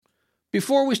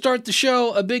Before we start the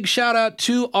show, a big shout out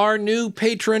to our new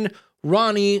patron,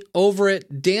 Ronnie, over at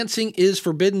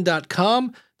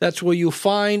dancingisforbidden.com. That's where you'll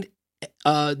find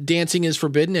Dancing is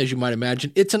Forbidden, as you might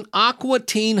imagine. It's an Aqua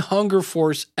Teen Hunger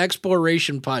Force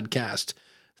exploration podcast.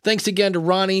 Thanks again to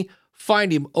Ronnie.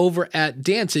 Find him over at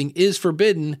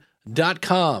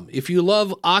dancingisforbidden.com. If you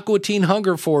love Aqua Teen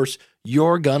Hunger Force,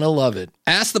 you're gonna love it.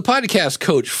 Ask the Podcast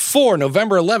Coach for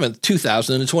November 11th,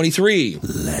 2023.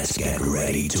 Let's get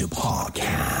ready to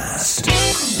podcast.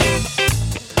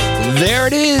 There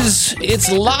it is.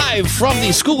 It's live from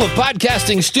the School of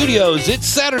Podcasting Studios. It's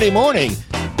Saturday morning.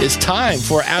 It's time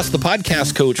for Ask the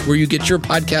Podcast Coach, where you get your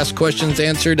podcast questions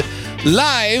answered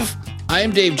live. I am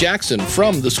Dave Jackson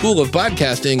from the School of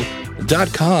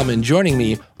Podcasting.com, and joining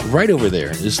me right over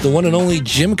there is the one and only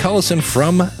Jim Collison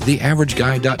from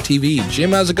theaverageguy.tv.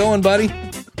 Jim, how's it going, buddy?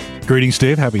 Greetings,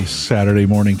 Dave. Happy Saturday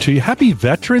morning to you. Happy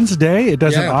Veterans Day. It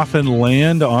doesn't often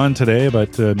land on today,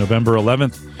 but November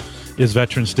 11th is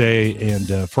Veterans Day.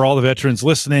 And for all the veterans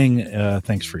listening,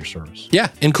 thanks for your service. Yeah,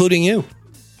 including you.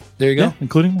 There you go. Yeah,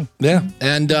 including me. Yeah.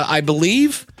 And I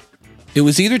believe it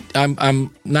was either, I'm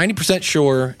 90%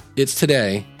 sure it's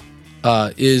today,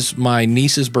 is my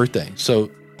niece's birthday.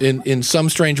 So in some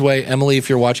strange way, Emily, if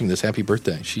you're watching this, happy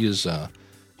birthday. She is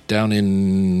down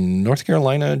in North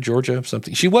Carolina, Georgia,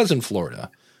 something. She was in Florida.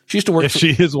 She used to work. If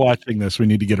she is watching this, we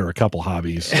need to get her a couple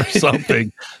hobbies or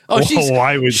something.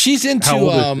 She's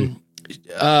into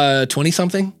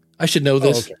 20-something. I should know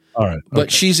this. Okay. All right.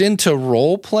 But she's into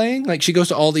role playing. Like, she goes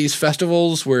to all these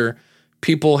festivals where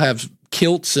people have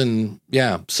kilts and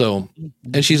and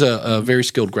she's a very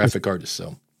skilled graphic artist.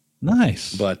 So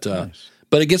nice. But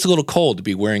it gets a little cold to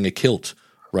be wearing a kilt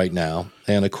right now.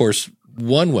 And of course,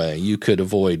 one way you could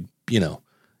avoid,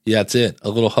 that's it. A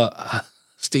little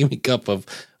steamy cup of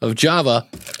Java.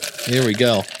 Here we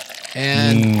go.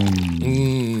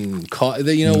 And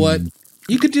you know what?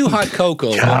 You could do hot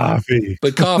cocoa,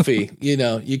 but coffee,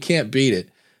 you can't beat it.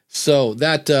 So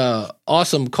that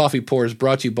awesome coffee pour is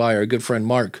brought to you by our good friend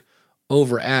Mark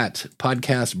over at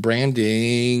Podcast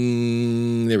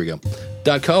Branding. There we go.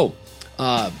 .co.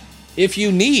 If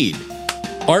you need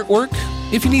artwork,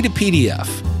 if you need a PDF,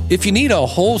 if you need a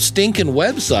whole stinking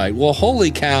website, well,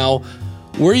 holy cow,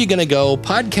 where are you going to go?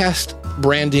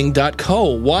 Podcastbranding.co.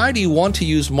 Why do you want to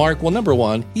use Mark? Well, number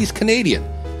one, he's Canadian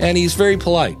and he's very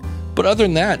polite. But other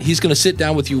than that, he's going to sit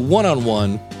down with you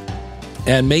one-on-one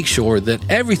and make sure that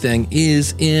everything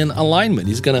is in alignment.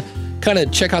 He's going to kind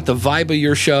of check out the vibe of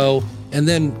your show and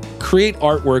then create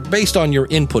artwork based on your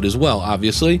input as well,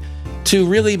 obviously, to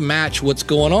really match what's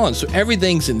going on. So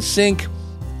everything's in sync,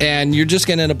 and you're just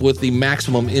going to end up with the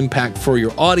maximum impact for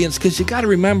your audience, because you got to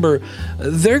remember,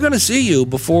 they're going to see you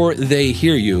before they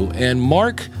hear you. And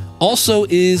Mark also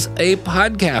is a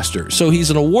podcaster. So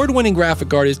he's an award-winning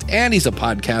graphic artist and he's a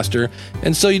podcaster.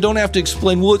 And so you don't have to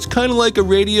explain, well, it's kind of like a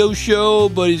radio show,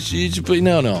 but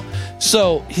no.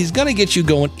 So he's going to get you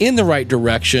going in the right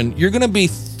direction. You're going to be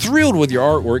thrilled with your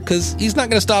artwork because he's not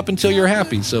going to stop until you're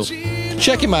happy. So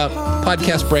check him out,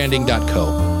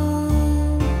 podcastbranding.co.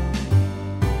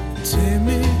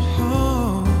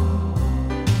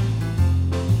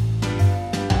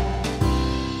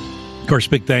 Of course,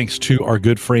 big thanks to our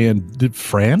good friend.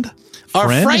 Our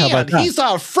friend. How about that? He's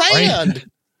our friend.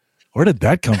 Where did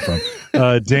that come from?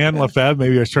 Dan Lefebvre.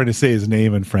 Maybe I was trying to say his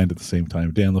name and friend at the same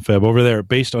time. Dan Lefebvre over there,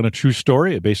 based on a true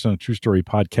story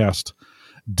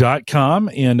podcast.com.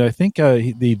 And I think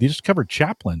they just covered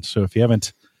Chaplin. So if you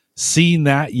haven't seen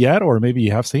that yet, or maybe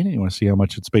you have seen it, you want to see how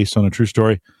much it's based on a true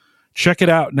story, check it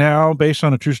out now, based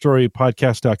on a true story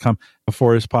podcast.com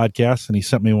before his podcast. And he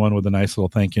sent me one with a nice little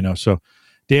thank you note. So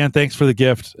Dan, thanks for the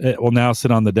gift. It will now sit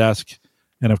on the desk.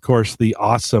 And of course, the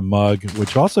awesome mug,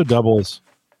 which also doubles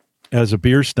as a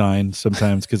beer stein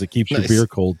sometimes because it keeps your beer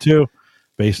cold too,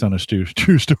 based on a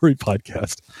true story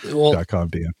podcast.com.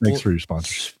 Dan, thanks for your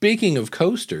sponsorship. Speaking of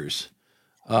coasters,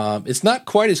 it's not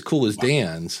quite as cool as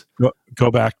Dan's.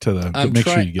 Go back to the. I'm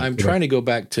trying to go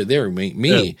back to there. Me.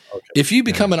 Yeah, okay. If you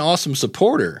become an awesome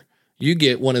supporter, you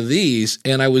get one of these.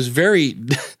 And I was very.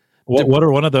 What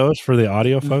are one of those for the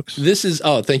audio folks? This is,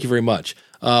 thank you very much.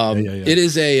 It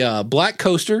is a black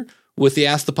coaster with the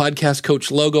Ask the Podcast Coach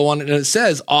logo on it, and it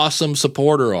says awesome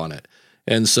supporter on it.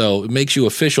 And so it makes you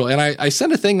official. And I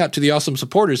sent a thing out to the awesome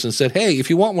supporters and said, hey, if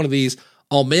you want one of these,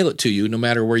 I'll mail it to you no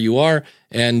matter where you are.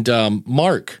 And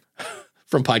Mark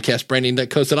from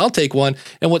podcastbranding.co said, I'll take one.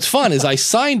 And what's fun is I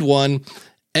signed one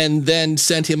and then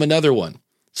sent him another one.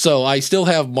 So I still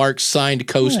have Mark's signed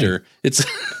coaster. It's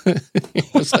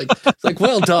it's like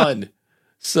well done.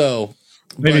 So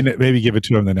maybe give it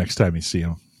to him the next time you see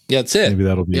him. Yeah, that's it. Maybe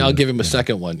that'll be. Yeah, I'll give him a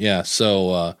second one. Yeah.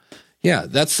 So Yeah,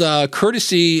 that's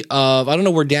courtesy of, I don't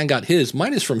know where Dan got his.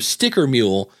 Mine is from Sticker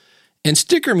Mule, and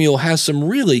Sticker Mule has some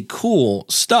really cool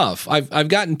stuff. I've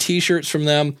gotten T-shirts from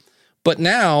them, but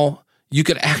now you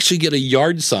could actually get a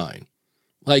yard sign.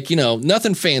 Like,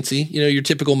 nothing fancy, your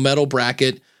typical metal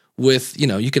bracket with,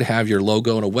 you could have your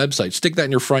logo and a website. Stick that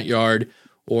in your front yard.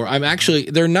 Or I think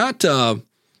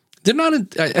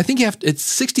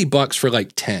it's $60 for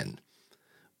like 10.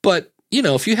 But,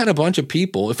 if you had a bunch of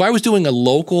people, if I was doing a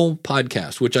local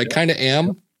podcast, which I kind of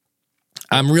am,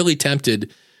 I'm really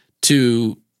tempted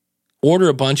to order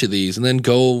a bunch of these and then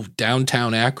go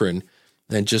downtown Akron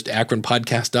and just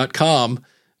akronpodcast.com,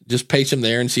 just paste them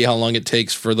there and see how long it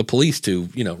takes for the police to,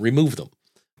 remove them.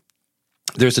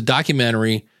 There's a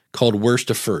documentary called Worst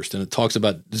to First, and it talks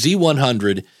about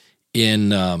Z100 in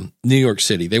New York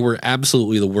City. They were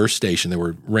absolutely the worst station. They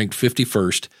were ranked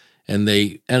 51st, and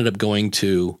they ended up going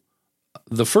to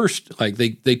the first, like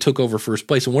they took over first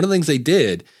place. And one of the things they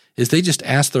did is they just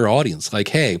asked their audience, like,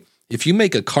 hey, if you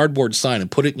make a cardboard sign and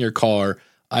put it in your car,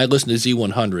 I listen to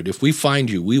Z100. If we find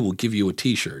you, we will give you a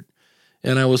T-shirt.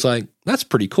 And I was like, that's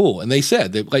pretty cool. And they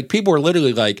said that, like, people were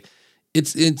literally like,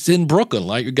 it's in Brooklyn.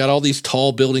 Like, you got all these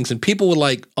tall buildings, and people would,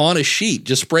 like, on a sheet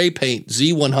just spray paint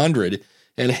Z100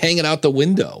 and hang it out the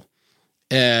window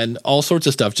and all sorts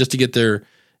of stuff just to get there.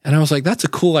 And I was like, that's a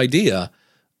cool idea.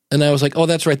 And I was like, oh,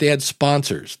 that's right. They had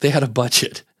sponsors. They had a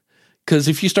budget. Because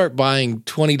if you start buying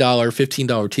 $20,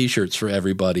 $15 T-shirts for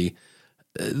everybody,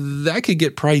 that could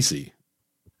get pricey.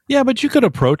 Yeah, but you could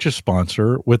approach a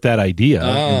sponsor with that idea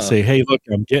and say, hey, look,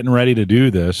 I'm getting ready to do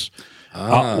this.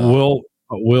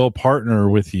 We'll partner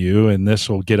with you, and this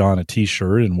will get on a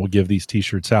T-shirt, and we'll give these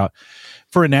T-shirts out.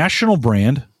 For a national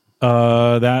brand,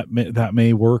 that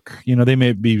may work. They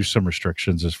may be some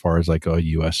restrictions as far as like a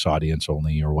U.S. audience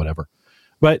only or whatever.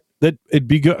 But that it'd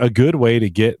be a good way to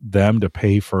get them to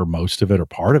pay for most of it or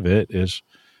part of it is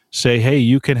say, hey,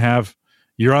 you're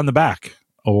on the back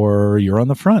or you're on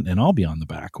the front and I'll be on the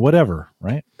back, whatever,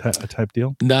 right? A type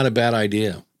deal. Not a bad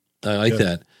idea. I like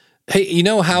that. Hey, you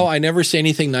know how I never say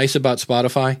anything nice about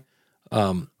Spotify?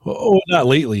 Not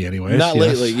lately anyways.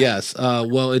 Lately, yes.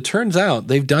 Well, it turns out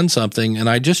they've done something, and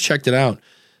I just checked it out.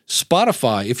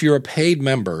 Spotify, if you're a paid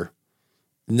member,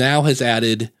 now has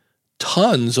added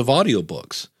tons of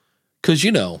audiobooks. Because,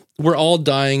 we're all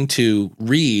dying to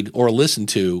read or listen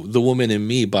to The Woman in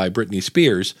Me by Britney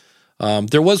Spears.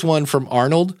 There was one from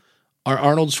Arnold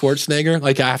Schwarzenegger.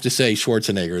 Like, I have to say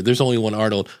Schwarzenegger. There's only one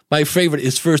Arnold. My favorite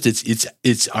is first,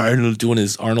 it's Arnold doing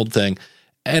his Arnold thing.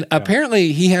 And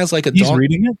apparently he has like He's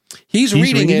reading it? He's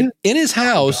reading it in his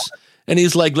house. And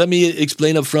he's like, let me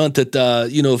explain up front that,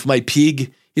 if my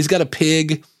pig, he's got a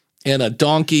pig and a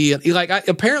donkey. And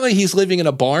apparently he's living in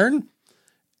a barn.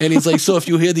 And he's like, so if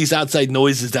you hear these outside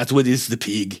noises, that's what is the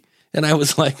pig. And I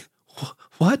was like,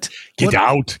 what? Get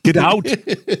out now. Get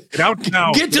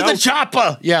to the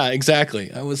chopper. Yeah,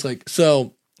 exactly. I was like,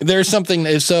 so there's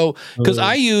something. So, because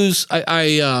I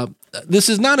this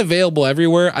is not available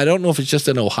everywhere. I don't know if it's just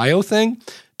an Ohio thing.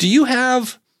 Do you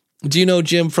know,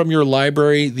 Jim, from your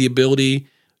library, the ability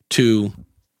to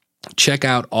check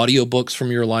out audiobooks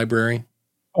from your library?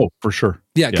 Oh, for sure.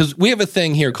 Yeah, because we have a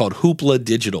thing here called Hoopla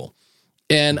Digital.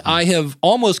 And I have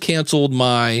almost canceled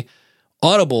my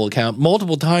Audible account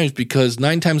multiple times because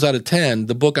 9 times out of 10,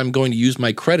 the book I'm going to use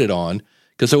my credit on,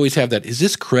 because I always have that, is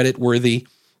this credit worthy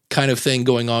kind of thing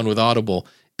going on with Audible?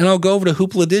 And I'll go over to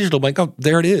Hoopla Digital. I'm like, oh,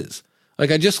 there it is.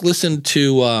 Like, I just listened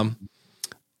to,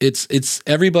 it's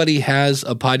Everybody Has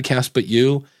a Podcast But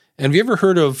You. And have you ever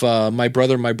heard of My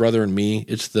Brother and Me?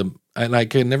 And I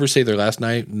can never say their last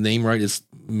name right. It's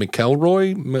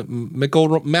McElroy.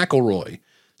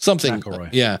 Something. McElroy.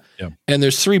 Yeah. And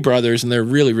there's 3 brothers, and they're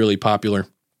really, really popular.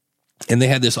 And they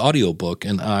had this audiobook,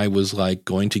 and I was like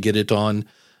going to get it on,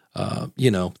 I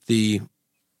was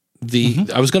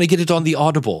going to get it on the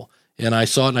Audible, and I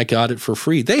saw it and I got it for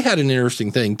free. They had an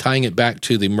interesting thing tying it back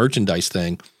to the merchandise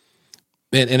thing.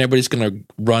 And everybody's going to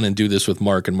run and do this with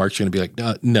Mark, and Mark's going to be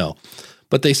like, no.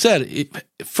 But they said,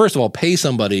 first of all, pay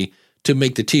somebody to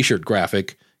make the T-shirt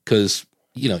graphic because,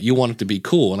 you want it to be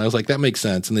cool. And I was like, that makes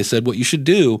sense. And they said, what you should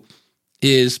do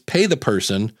is pay the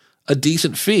person a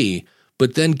decent fee,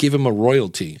 but then give him a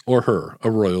royalty or her a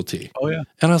royalty. Oh, yeah.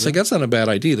 And I was like, that's not a bad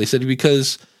idea. They said,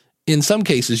 because in some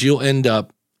cases you'll end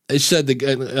up, it said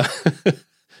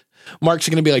Mark's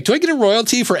going to be like, do I get a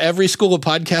royalty for every School of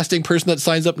Podcasting person that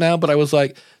signs up now? But I was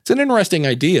like, it's an interesting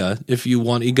idea if you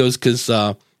want. He goes,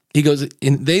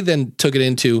 and they then took it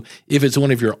into if it's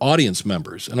one of your audience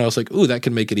members. And I was like, ooh, that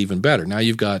can make it even better. Now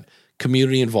you've got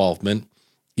community involvement.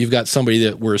 You've got somebody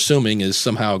that we're assuming is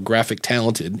somehow graphic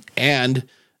talented and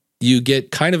you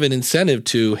get kind of an incentive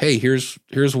to, hey, here's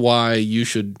why you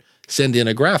should send in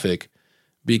a graphic,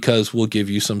 because we'll give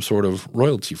you some sort of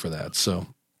royalty for that. So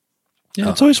yeah,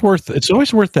 it's always worth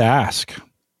the ask.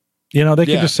 You know, they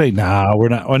could just say, "Nah, we're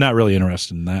not really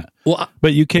interested in that." Well,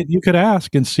 but you could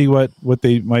ask and see what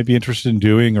they might be interested in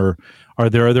doing, or are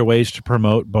there other ways to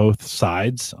promote both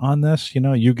sides on this? You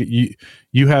know,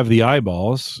 you have the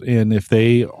eyeballs, and if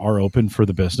they are open for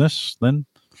the business, then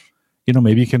you know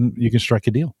maybe you can strike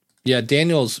a deal. Yeah,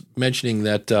 Daniel's mentioning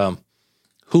that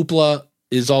Hoopla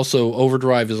is also,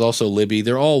 Overdrive is also Libby.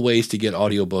 They're all ways to get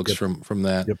audiobooks from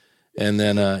that. Yep. And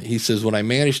then he says, when I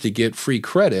managed to get free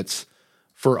credits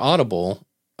for Audible,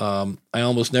 I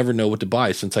almost never know what to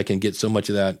buy since I can get so much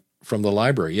of that from the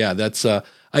library. Yeah, that's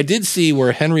I did see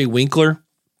where Henry Winkler,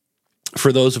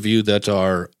 for those of you that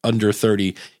are under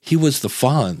 30, he was the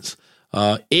Fonz.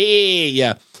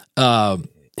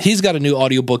 He's got a new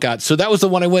audiobook out. So that was the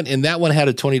one I went, and that one had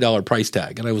a $20 price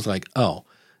tag. And I was like, oh,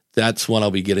 that's one I'll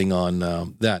be getting on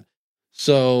that.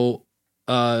 So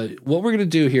what we're going to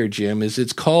do here, Jim, is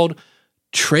it's called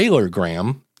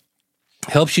Trailergram.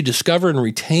 Helps you discover and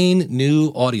retain new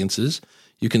audiences.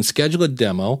 You can schedule a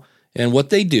demo. And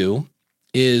what they do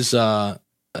is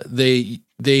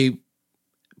they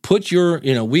put your,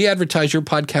 we advertise your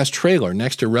podcast trailer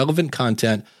next to relevant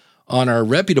content on our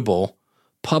reputable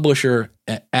publisher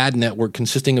ad network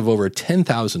consisting of over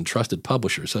 10,000 trusted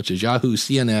publishers such as Yahoo,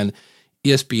 CNN,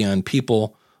 ESPN,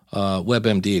 People,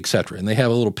 WebMD, etc. And they have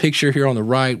a little picture here on the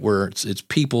right where it's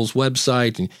People's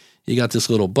website, and you got this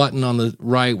little button on the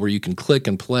right where you can click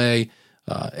and play.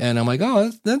 And I'm like,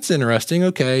 oh, that's interesting.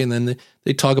 Okay. And then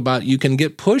they talk about you can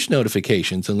get push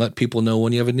notifications and let people know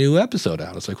when you have a new episode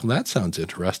out. It's like, well, that sounds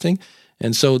interesting.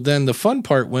 And so then the fun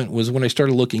part was when I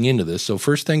started looking into this. So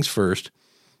first things first,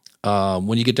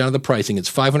 when you get down to the pricing,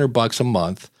 it's $500 a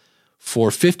month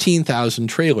for 15,000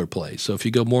 trailer plays. So if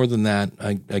you go more than that,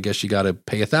 I guess you got to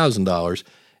pay $1,000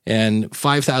 and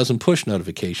 5,000 push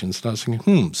notifications. And I was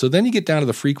thinking, So then you get down to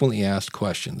the frequently asked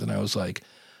questions. And I was like,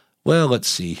 well, let's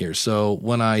see here. So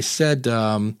when I said,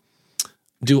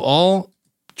 do all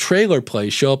trailer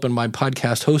plays show up in my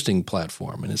podcast hosting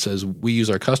platform? And it says, we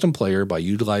use our custom player by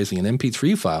utilizing an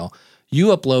MP3 file you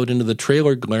upload into the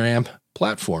Trailergram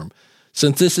platform.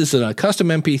 Since this is a custom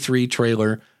MP3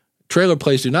 trailer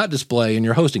plays do not display in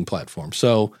your hosting platform.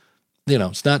 So,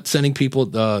 it's not sending people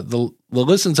the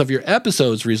listens of your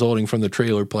episodes resulting from the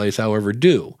trailer plays, however,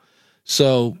 do.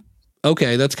 So,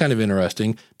 okay, that's kind of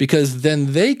interesting because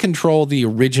then they control the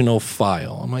original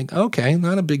file. I'm like, okay,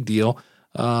 not a big deal.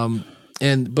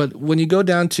 But when you go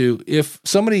down to, if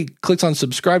somebody clicks on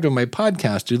subscribe to my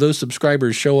podcast, do those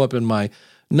subscribers show up in my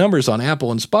numbers on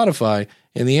Apple and Spotify?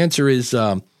 And the answer is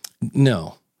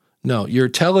no. Your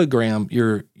Trailergram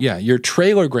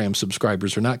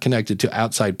subscribers are not connected to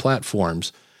outside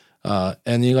platforms.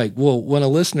 And you're like, well, when a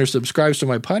listener subscribes to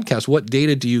my podcast, what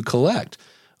data do you collect?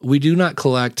 We do not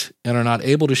collect and are not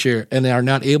able to share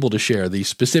the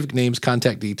specific names,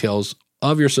 contact details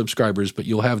of your subscribers, but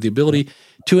you'll have the ability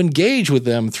to engage with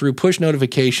them through push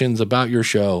notifications about your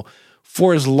show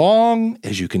for as long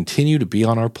as you continue to be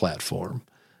on our platform.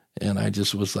 And I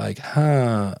just was like,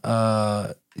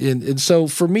 And so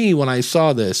for me, when I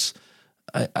saw this,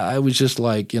 I was just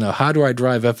like, how do I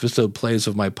drive episode plays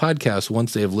of my podcast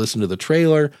once they have listened to the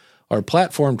trailer? Our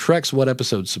platform tracks what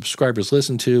episodes subscribers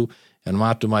listen to and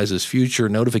optimizes future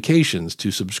notifications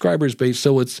to subscribers based.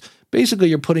 So it's basically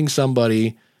you're putting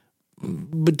somebody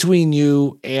between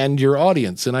you and your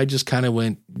audience. And I just kind of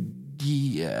went,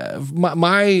 yeah.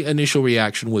 My initial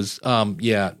reaction was,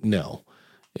 no.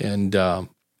 And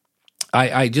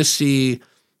I just see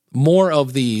more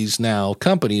of these now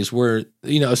companies where,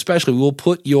 especially we'll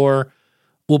put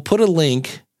a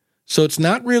link. So it's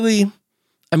not really,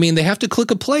 they have to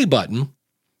click a play button.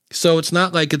 So it's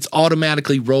not like it's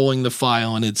automatically rolling the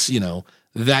file and it's,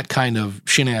 that kind of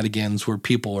shenanigans where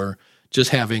people are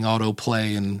just having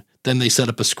autoplay and then they set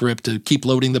up a script to keep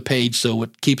loading the page. So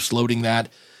it keeps loading that.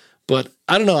 But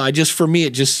I don't know. For me,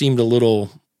 it just seemed a little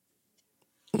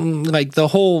like the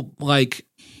whole,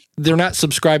 they're not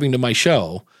subscribing to my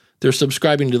show. They're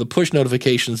subscribing to the push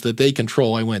notifications that they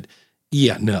control. I went,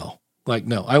 no.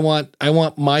 No. I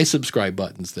want my subscribe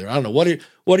buttons there. I don't know.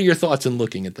 What are your thoughts in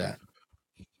looking at that?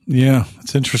 Yeah,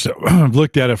 it's interesting. I've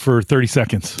looked at it for 30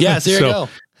 seconds. Yes, there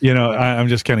you go. I'm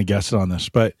just kind of guessing on this,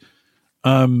 but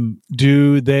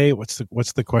do they? What's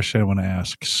the question I want to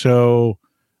ask? So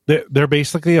they're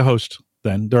basically a host.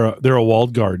 Then they're a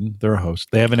walled garden. They're a host.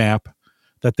 They have an app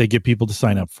that they get people to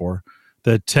sign up for.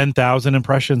 The 10,000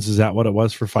 impressions, is that what it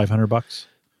was for $500?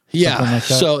 Yeah. Something like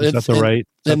that? So is that the right?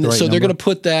 So they're going to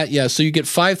put that. Yeah. So you get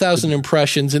 5,000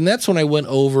 impressions, and that's when I went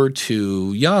over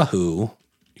to Yahoo.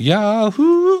 Yeah.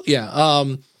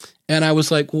 And I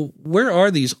was like, well, where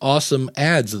are these awesome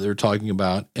ads that they're talking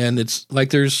about? And it's like,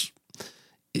 there's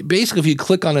basically, if you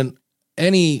click on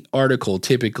any article,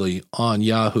 typically on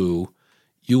Yahoo,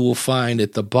 you will find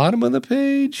at the bottom of the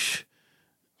page.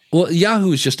 Well,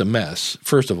 Yahoo is just a mess.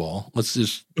 First of all, let's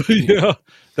just yeah,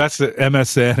 that's the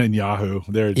MSN and Yahoo.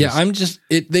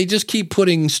 They just keep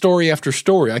putting story after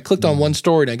story. I clicked on one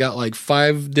story and I got like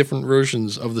 5 different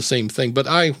versions of the same thing. But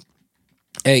I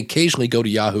occasionally go to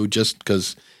Yahoo just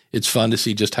because it's fun to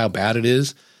see just how bad it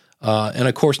is. And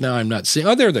of course, now I'm not seeing.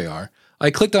 Oh, there they are.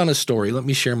 I clicked on a story. Let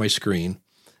me share my screen.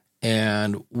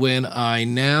 And when I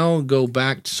now go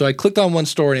back, so I clicked on one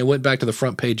story and I went back to the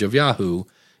front page of Yahoo.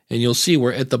 And you'll see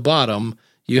where at the bottom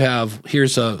you have,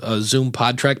 here's a Zoom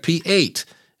PodTrack P8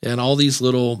 and all these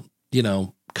little,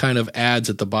 kind of ads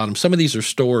at the bottom. Some of these are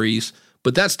stories,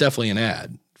 but that's definitely an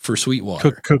ad for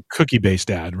Sweetwater. Cookie-based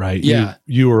ad, right? Yeah.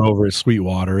 You were over at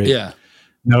Sweetwater. It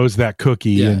knows that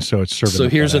cookie, and so it's serving. So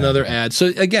here's another ad. So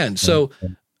again,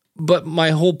 but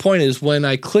my whole point is when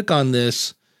I click on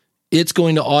this, it's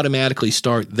going to automatically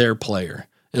start their player.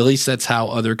 At least that's how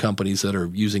other companies that are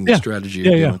using the strategy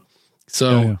are doing.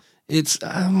 So it's,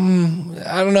 I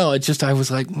don't know. It's just, I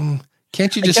was like,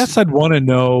 can't you just? I guess I'd want to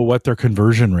know what their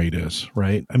conversion rate is,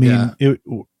 right? I mean,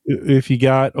 if you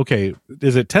got,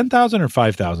 is it 10,000 or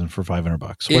 5,000 for $500?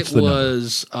 What's the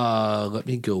number? Let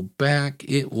me go back.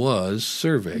 It was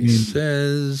survey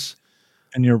says,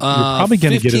 and you're probably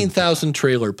going to get 15,000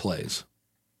 trailer plays.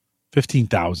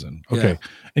 15,000. Okay. Yeah.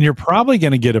 And you're probably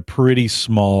going to get a pretty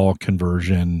small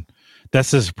conversion.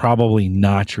 This is probably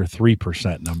not your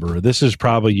 3% number. This is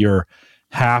probably your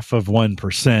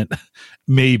 0.5%,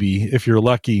 maybe if you're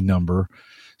lucky number.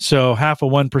 So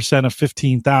 0.5% of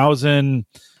 15,000,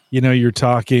 you're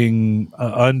talking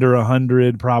under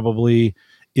 100 probably.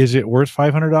 Is it worth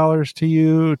 $500 to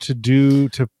you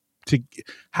to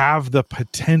have the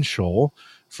potential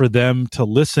for them to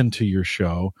listen to your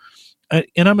show?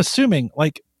 And I'm assuming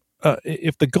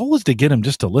if the goal is to get them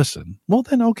just to listen, well,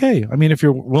 then okay. I mean, if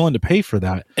you're willing to pay for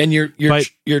that, and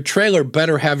your trailer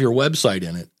better have your website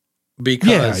in it,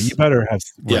 because you better have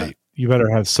you better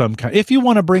have some kind. If you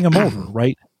want to bring them over,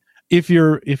 right? If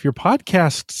your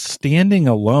podcast standing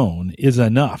alone is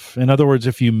enough. In other words,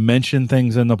 if you mention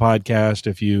things in the podcast,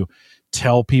 if you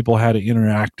tell people how to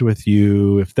interact with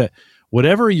you, if that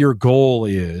whatever your goal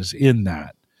is in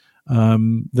that.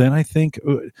 Then I think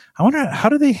I wonder how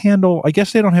do they handle. I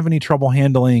guess they don't have any trouble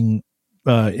handling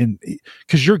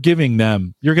because you're giving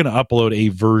them. You're going to upload a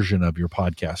version of your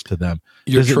podcast to them.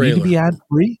 Your Does trailer. It need to be ad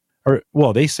free?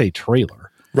 Or they say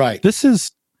trailer. Right. This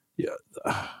is.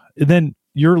 Then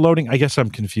you're loading. I guess I'm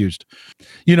confused.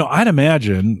 I'd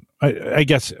imagine. I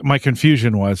guess my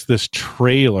confusion was this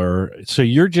trailer. So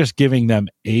you're just giving them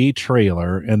a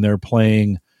trailer, and they're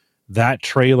playing that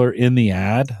trailer in the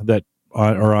ad that.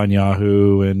 Or on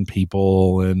Yahoo and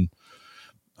People, and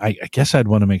I guess I'd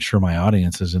want to make sure my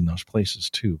audience is in those places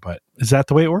too. But is that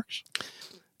the way it works?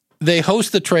 They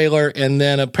host the trailer, and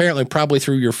then apparently probably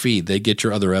through your feed, they get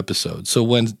your other episodes. So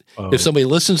if somebody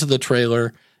listens to the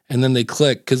trailer and then they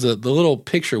click, because the little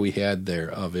picture we had there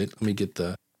of it, let me get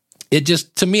it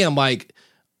just, to me, I'm like,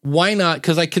 why not?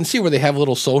 Because I can see where they have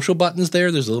little social buttons there.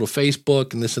 There's a little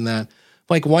Facebook and this and that.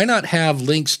 Like, why not have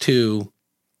links to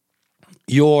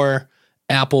your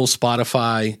Apple,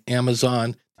 Spotify,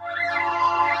 Amazon?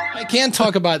 I can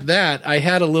talk about that. I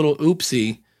had a little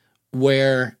oopsie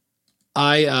where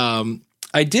I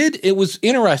did. It was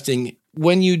interesting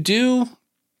when you do.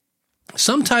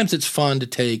 Sometimes it's fun to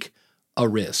take a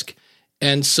risk,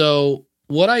 and so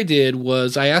what I did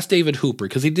was I asked David Hooper,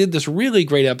 because he did this really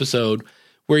great episode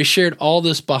where he shared all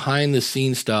this behind the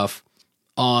scenes stuff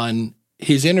on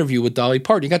his interview with Dolly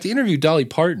Parton. He got to interview Dolly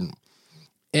Parton.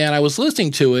 And I was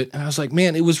listening to it, and I was like,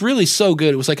 man, it was really so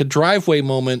good. It was like a driveway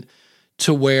moment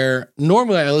to where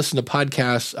normally I listen to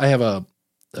podcasts. I have a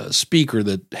speaker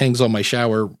that hangs on my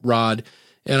shower rod,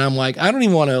 and I'm like, I don't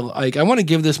even want to, I want to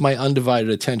give this my undivided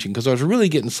attention because I was really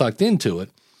getting sucked into it.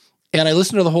 And I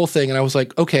listened to the whole thing, and I was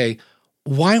like, okay,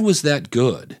 why was that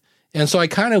good? And so I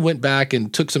kind of went back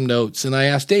and took some notes, and I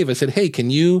asked Dave, I said, hey, can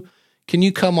you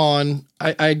come on?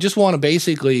 I just want to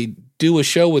basically do a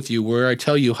show with you where I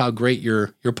tell you how great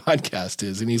your podcast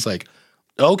is. And he's like,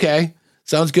 okay,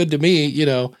 sounds good to me,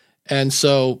 And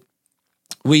so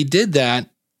we did that,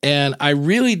 and I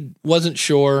really wasn't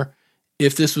sure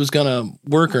if this was going to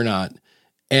work or not.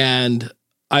 And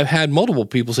I've had multiple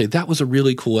people say that was a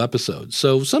really cool episode.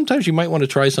 So sometimes you might want to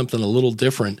try something a little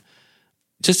different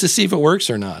just to see if it works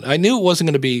or not. I knew it wasn't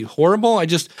going to be horrible.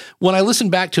 When I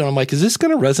listened back to it, I'm like, is this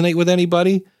going to resonate with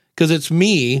anybody? Because it's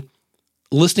me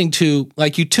listening to,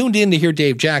 like, you tuned in to hear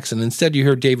Dave Jackson. Instead, you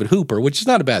hear David Hooper, which is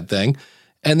not a bad thing.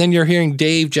 And then you're hearing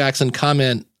Dave Jackson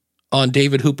comment on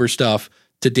David Hooper stuff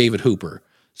to David Hooper.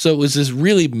 So it was this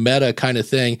really meta kind of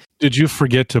thing. Did you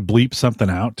forget to bleep something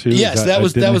out too? Yes, that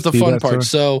was the fun part.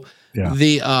 So yeah.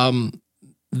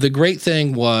 The great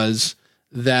thing was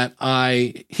that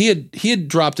he had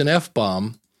dropped an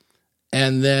F-bomb,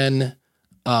 and then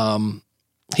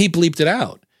he bleeped it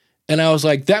out. And I was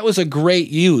like, that was a great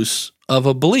use of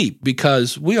a bleep,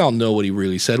 because we all know what he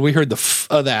really said. We heard the f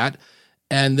of that.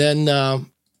 And then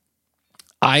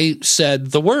I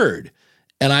said the word,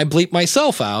 and I bleeped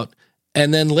myself out.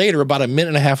 And then later, about a minute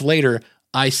and a half later,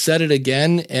 I said it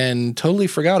again and totally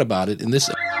forgot about it. And this,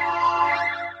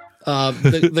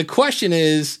 the question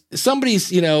is, somebody's,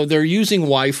 they're using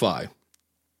Wi-Fi,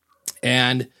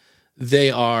 and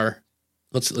they are,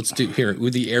 let's do here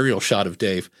with the aerial shot of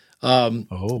Dave.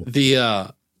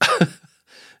 They're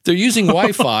using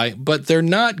Wi-Fi, but they're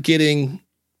not getting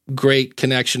great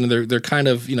connection. They're kind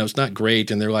of, it's not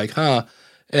great. And they're like,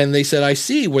 and they said, I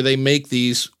see where they make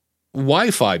these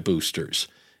Wi-Fi boosters.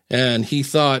 And he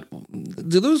thought,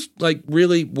 do those like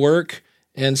really work?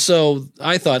 And so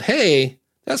I thought, hey,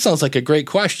 that sounds like a great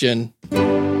question.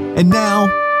 And now,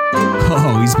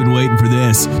 he's been waiting for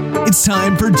this. It's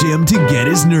time for Jim to get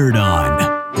his nerd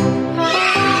on.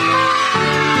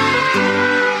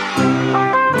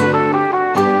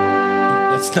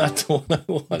 Not the one I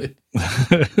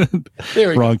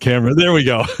wanted. Wrong camera. There we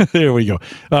go. There we go.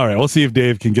 All right. We'll see if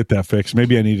Dave can get that fixed.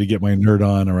 Maybe I need to get my nerd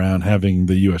on around having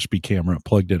the USB camera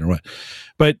plugged in or what.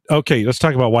 But okay, let's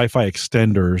talk about Wi-Fi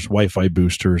extenders, Wi-Fi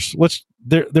boosters.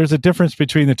 There's a difference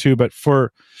between the two, but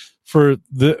for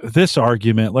this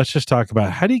argument, let's just talk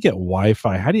about, how do you get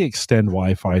Wi-Fi? How do you extend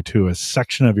Wi-Fi to a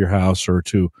section of your house or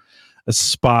to a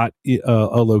spot,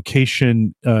 a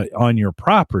location on your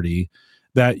property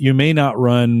that you may not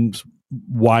run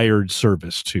wired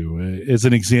service to? As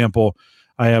an example,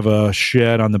 I have a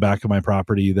shed on the back of my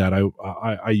property that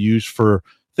I use for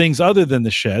things other than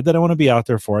the shed that I want to be out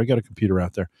there for. I got a computer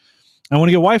out there. I want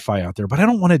to get Wi-Fi out there, but I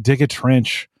don't want to dig a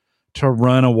trench to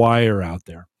run a wire out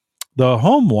there. The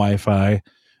home Wi-Fi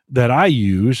that I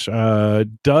use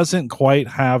doesn't quite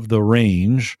have the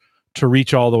range to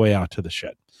reach all the way out to the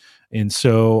shed. And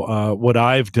so what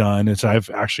I've done is I've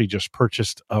actually just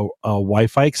purchased a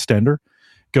Wi-Fi extender,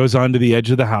 goes onto the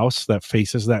edge of the house that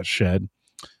faces that shed,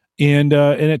 and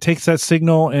it takes that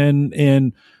signal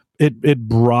and it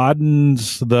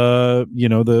broadens the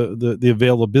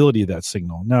availability of that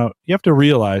signal. Now you have to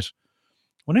realize,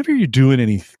 whenever you're doing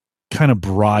any kind of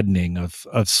broadening of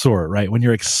sort, right, when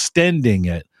you're extending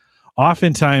it,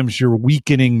 oftentimes you're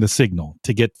weakening the signal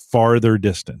to get farther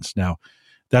distance. Now,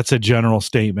 that's a general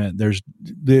statement.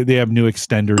 They have new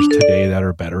extenders today that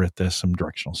are better at this, some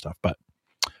directional stuff. But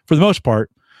for the most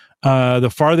part, the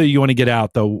farther you want to get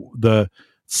out, the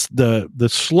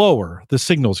slower the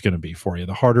signal is going to be for you.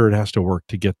 The harder it has to work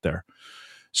to get there.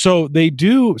 So they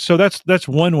do. So that's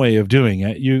one way of doing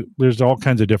it. There's all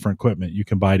kinds of different equipment you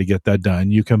can buy to get that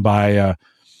done. You can buy a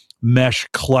mesh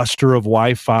cluster of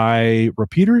Wi-Fi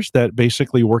repeaters that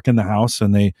basically work in the house,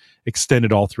 and they extend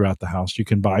it all throughout the house. You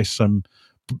can buy some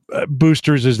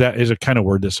boosters, is a kind of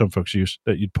word that some folks use,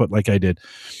 that you'd put like I did.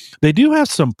 They do have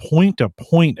some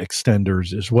point-to-point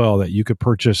extenders as well that you could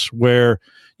purchase, where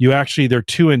they're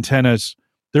two antennas.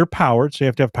 They're powered, so you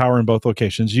have to have power in both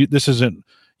locations. This isn't,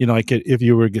 like if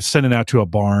you were sending out to a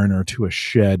barn or to a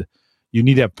shed, you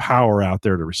need to have power out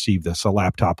there to receive this. A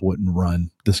laptop wouldn't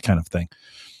run this kind of thing.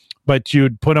 But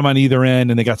you'd put them on either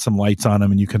end, and they got some lights on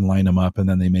them, and you can line them up, and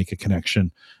then they make a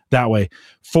connection that way.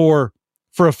 For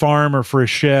a farm or for a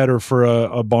shed or for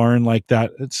a barn like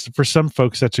that, it's, for some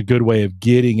folks, that's a good way of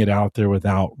getting it out there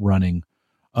without running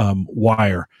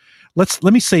wire. Let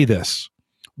me say this: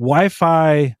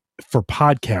 Wi-Fi for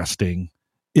podcasting,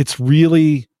 it's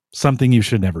really something you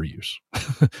should never use.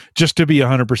 Just to be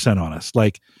 100% honest,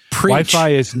 like Preach. Wi-Fi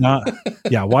is not.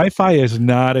 Yeah, Wi-Fi is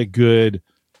not a good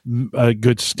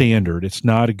standard. It's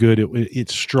not a good. It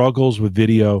struggles with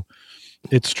video.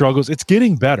 It struggles. It's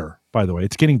getting better, by the way.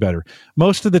 It's getting better.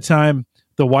 Most of the time,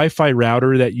 the Wi-Fi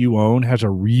router that you own has a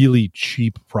really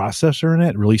cheap processor in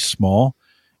it, really small,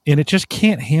 and it just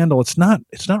can't handle. It's not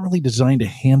really designed to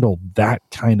handle that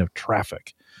kind of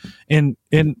traffic. And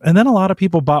then a lot of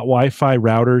people bought Wi-Fi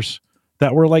routers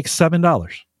that were like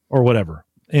 $7 or whatever,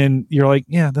 and you're like,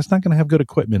 yeah, that's not going to have good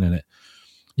equipment in it.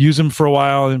 Use them for a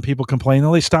while, and people complain,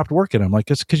 they stopped working. I'm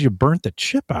like, it's because you burnt the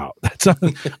chip out. That's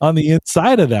on the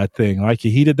inside of that thing. Like,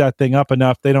 you heated that thing up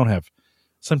enough. They don't have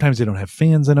Sometimes they don't have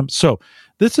fans in them. So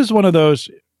this is one of those.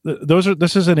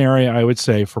 This is an area I would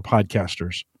say for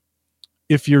podcasters.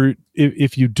 If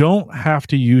you don't have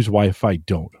to use Wi-Fi,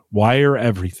 don't wire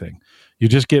everything. You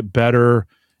just get better.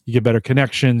 You get better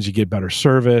connections. You get better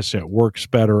service. It works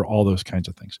better. All those kinds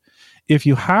of things. If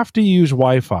you have to use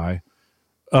Wi-Fi,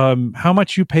 how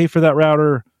much you pay for that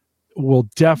router will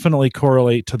definitely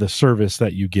correlate to the service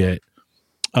that you get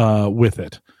with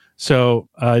it. So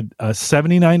a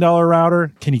 $79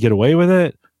 router, can you get away with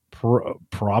it?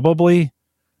 Probably.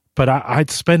 But I'd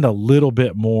spend a little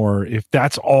bit more if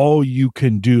that's all you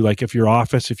can do. Like if your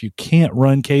office, if you can't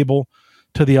run cable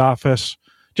to the office,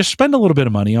 just spend a little bit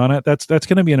of money on it. That's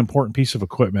going to be an important piece of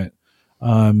equipment.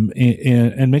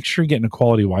 And make sure you're getting a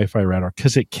quality Wi-Fi router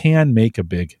because it can make a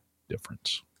big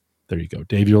difference. There you go.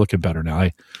 Dave, you're looking better now.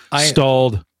 I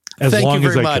stalled as long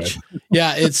as I could.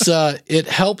 Yeah, it's it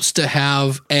helps to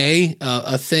have a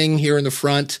thing here in the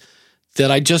front that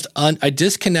I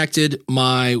disconnected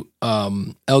my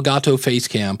Elgato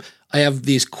Facecam. I have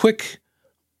these quick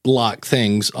lock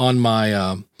things on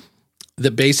my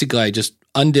that basically I just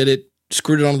undid it,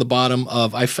 screwed it onto the bottom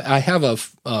of I have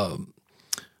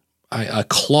a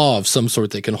claw of some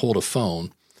sort that can hold a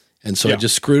phone. And so I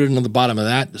just screwed it into the bottom of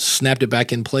that, snapped it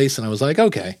back in place, and I was like,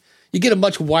 okay. You get a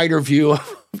much wider view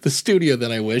of the studio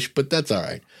than I wish, but that's all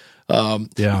right.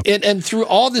 And through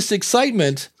all this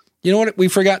excitement, you know what we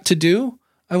forgot to do?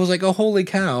 I was like, oh, holy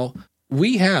cow.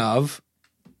 We have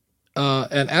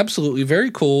an absolutely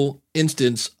very cool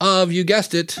instance of, you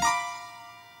guessed it,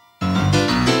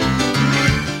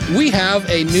 we have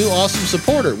a new awesome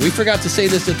supporter. We forgot to say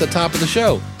this at the top of the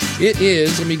show. It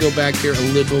is, let me go back here a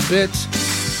little bit,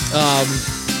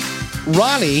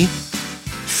 Ronnie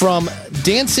from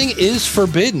Dancing is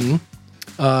Forbidden.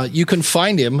 You can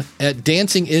find him at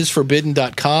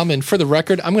dancingisforbidden.com. And for the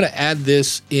record, I'm going to add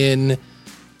this in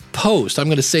post. I'm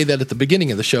going to say that at the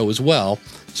beginning of the show as well.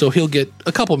 So he'll get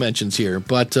a couple mentions here.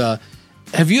 But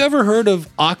have you ever heard of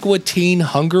Aqua Teen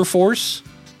Hunger Force?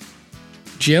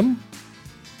 Jim?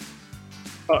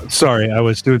 Sorry, I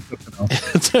was doing something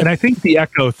else. And I think the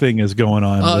echo thing is going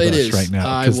on with us right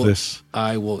now.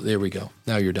 There we go.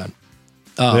 Now you're done.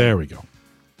 There we go.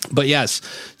 But yes,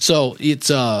 so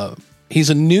it's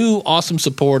he's a new awesome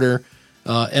supporter,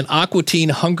 an Aqua Teen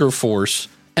Hunger Force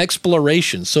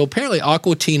exploration. So apparently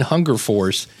Aqua Teen Hunger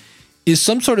Force is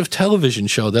some sort of television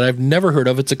show that I've never heard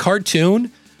of. It's a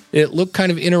cartoon. It looked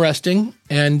kind of interesting.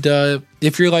 And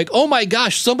if you're like, oh my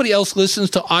gosh, somebody else listens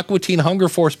to Aqua Teen Hunger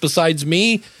Force besides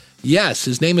me, yes,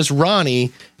 his name is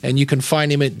Ronnie, and you can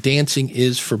find him at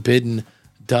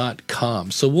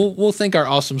dancingisforbidden.com. So we'll thank our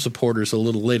awesome supporters a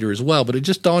little later as well. But it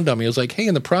just dawned on me. I was like, hey,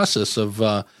 in the process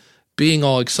of being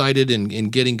all excited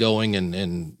and getting going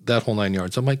and that whole 9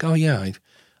 yards, I'm like, oh yeah,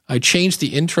 I changed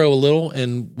the intro a little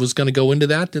and was going to go into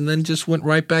that, and then just went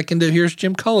right back into here's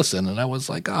Jim Cullison. And I was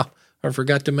like, oh, I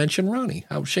forgot to mention Ronnie.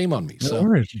 How shame on me. So,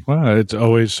 well, it's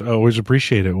always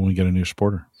appreciated when we get a new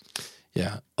supporter.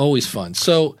 Yeah, always fun.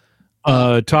 So,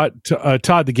 Todd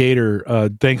the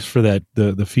Gator, thanks for that.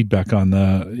 The feedback on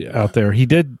the out there. He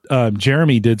did.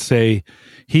 Jeremy did say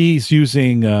he's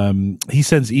using. He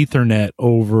sends Ethernet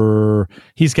over.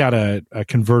 He's got a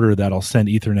converter that'll send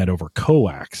Ethernet over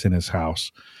coax in his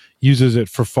house. Uses it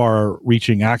for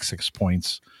far-reaching access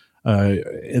points.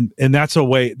 And that's a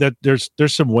way that there's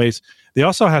some ways. They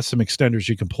also have some extenders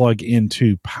you can plug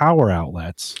into power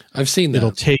outlets. I've seen that.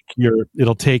 It'll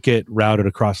take it, route it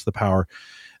across the power.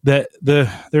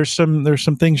 There's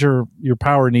some things your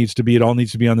power needs to be. It all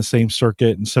needs to be on the same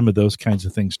circuit, and some of those kinds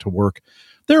of things to work.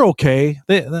 They're okay.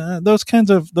 Those kinds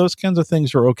of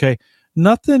things are okay.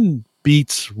 Nothing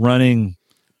beats running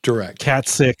direct Cat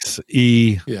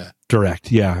 6E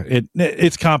direct. Yeah,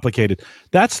 it's complicated.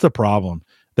 That's the problem.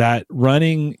 That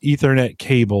running Ethernet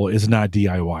cable is not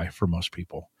DIY for most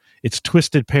people. It's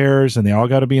twisted pairs, and they all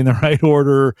got to be in the right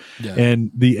order, and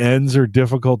the ends are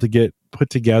difficult to get put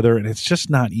together, and it's just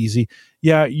not easy.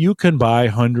 Yeah, you can buy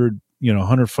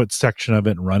 100-foot section of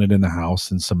it and run it in the house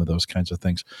and some of those kinds of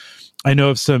things. I know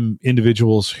of some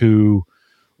individuals who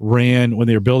ran, when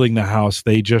they were building the house,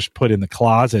 they just put in the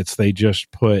closets, they just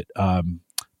put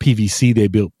PVC. They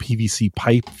built PVC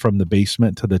pipe from the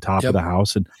basement to the top of the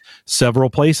house in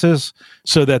several places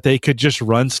so that they could just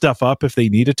run stuff up if they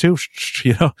needed to,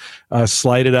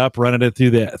 slide it up, run it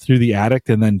through the attic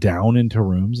and then down into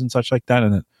rooms and such like that.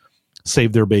 And then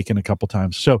save their bacon a couple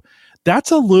times. So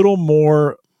that's a little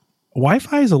more,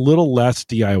 Wi-Fi is a little less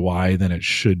DIY than it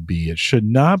should be. It should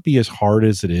not be as hard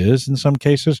as it is in some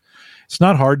cases. It's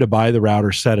not hard to buy the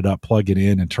router, set it up, plug it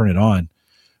in and turn it on.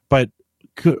 But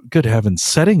good heavens,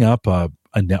 setting up a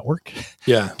a network,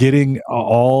 Yeah. getting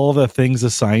all the things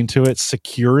assigned to it,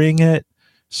 securing it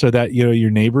so that, you know,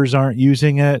 your neighbors aren't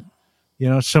using it, you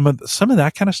know, some of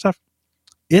that kind of stuff.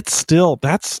 That's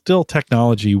still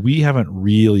technology we haven't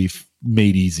really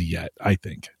made easy yet, I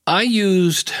think. I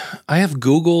have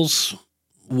Google's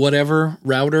whatever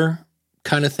router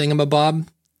kind of thingamabob.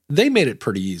 They made it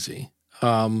pretty easy.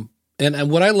 And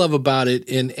what I love about it,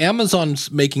 and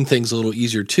Amazon's making things a little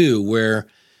easier too, where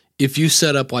if you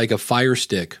set up like a Fire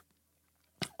Stick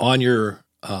on your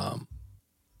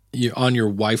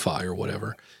Wi-Fi or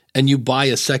whatever, and you buy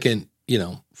a second, you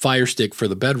know, Fire Stick for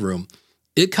the bedroom,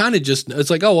 it kind of just,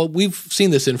 it's like, oh, well, we've seen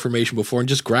this information before, and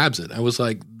just grabs it. I was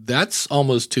like, that's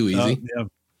almost too easy.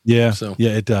 Yeah. So.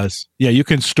 Yeah, it does. Yeah. You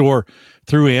can store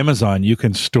through Amazon, you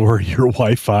can store your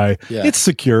Wi-Fi. Yeah. It's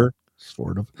secure.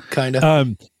 Sort of. Kind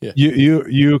of. Yeah.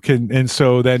 You can, and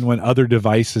so then when other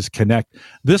devices connect,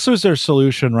 this was their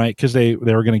solution, right? Because they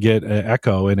were going to get an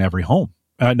Echo in every home,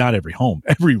 not every home,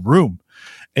 every room.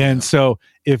 And so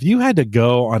if you had to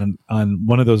go on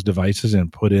one of those devices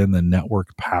and put in the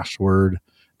network password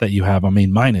that you have, I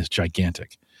mean, mine is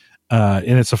gigantic,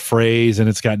 and it's a phrase and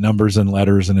it's got numbers and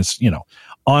letters, and it's, you know,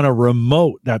 on a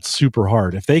remote, that's super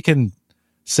hard. If they can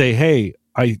say, hey,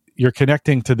 you're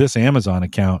connecting to this Amazon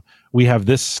account, we have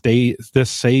this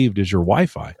saved as your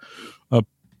Wi-Fi.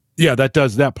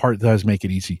 That part does make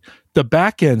it easy. The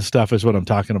back end stuff is what I'm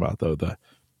talking about, though. The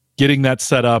getting that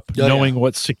set up, knowing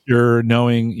what's secure,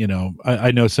 knowing, you know,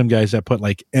 I know some guys that put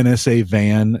like NSA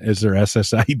VAN as their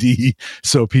SSID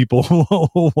so people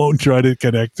won't try to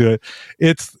connect to it.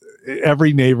 It's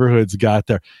every neighborhood's got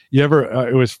there. You ever,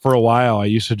 it was for a while, I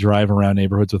used to drive around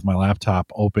neighborhoods with my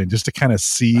laptop open just to kind of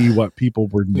see what people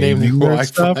were naming their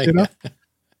stuff, you know?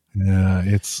 Yeah,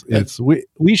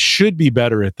 we should be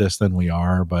better at this than we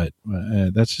are, but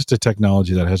that's just a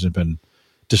technology that hasn't been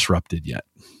disrupted yet.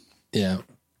 Yeah.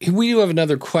 We do have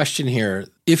another question here.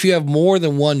 If you have more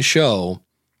than one show,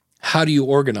 how do you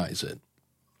organize it?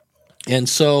 And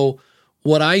so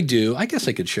what I do, I guess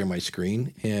I could share my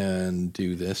screen and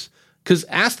do this, because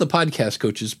Ask the Podcast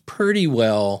Coach is pretty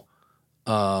well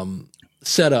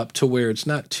set up to where it's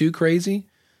not too crazy.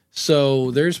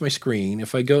 So there's my screen.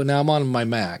 If I go, now I'm on my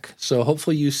Mac. So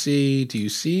hopefully you see, do you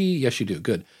see? Yes, you do.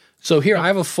 Good. So here I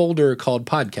have a folder called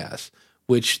Podcasts,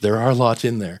 which there are lots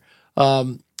in there.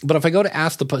 But if I go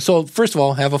to so first of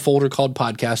all, have a folder called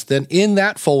Podcast. Then in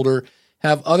that folder,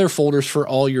 have other folders for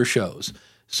all your shows.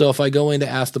 So if I go into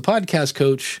Ask the Podcast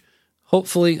Coach,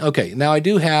 hopefully, okay, now I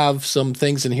do have some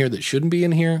things in here that shouldn't be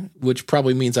in here, which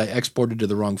probably means I exported to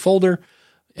the wrong folder.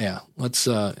 Yeah, let's,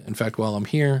 in fact, while I'm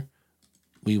here,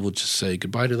 we will just say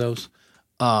goodbye to those.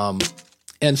 And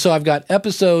so I've got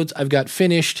episodes, I've got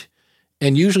finished,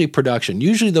 and usually production.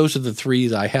 Usually those are the three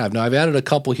that I have. Now I've added a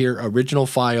couple here, original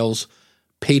files,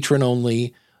 patron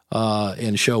only,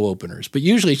 and show openers. But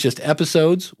usually it's just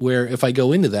episodes where if I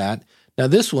go into that, now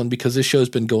this one, because this show's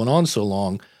been going on so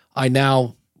long, I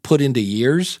now put into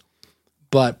years.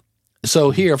 But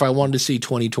so here, if I wanted to see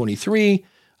 2023,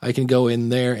 I can go in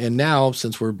there. And now,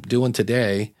 since we're doing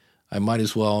today, I might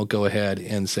as well go ahead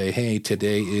and say, hey,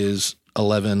 today is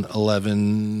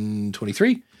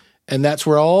 11/11/23. And that's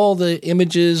where all the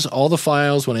images, all the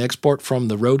files, when I export from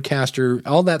the Rodecaster,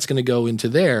 all that's going to go into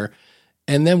there.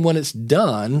 And then when it's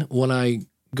done, when I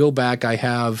go back, I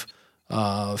have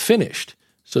finished.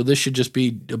 So this should just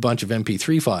be a bunch of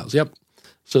MP3 files. Yep.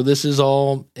 So this is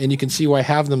all, and you can see where I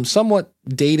have them somewhat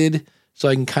dated, so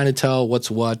I can kind of tell what's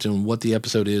what and what the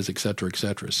episode is, et cetera, et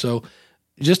cetera. So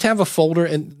just have a folder.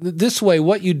 And this way,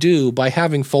 what you do by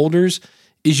having folders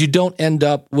is you don't end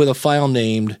up with a file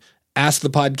named Ask the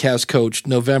Podcast Coach,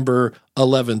 November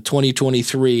 11th,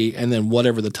 2023, and then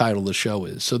whatever the title of the show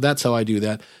is. So that's how I do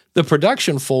that. The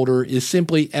production folder is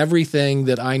simply everything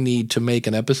that I need to make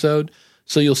an episode.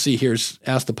 So you'll see here's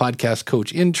Ask the Podcast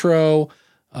Coach intro.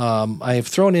 I have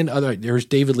thrown in there's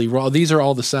David Lee Roth. These are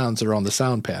all the sounds that are on the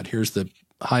sound pad. Here's the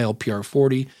High LPR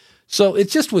 40. So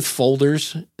it's just with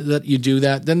folders that you do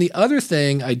that. Then the other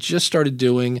thing I just started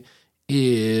doing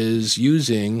is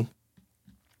using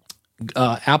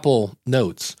Apple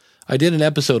Notes. I did an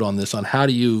episode on this, on how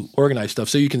do you organize stuff.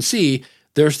 So you can see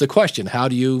there's the question, how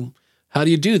do you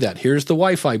do that? Here's the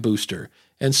Wi-Fi booster.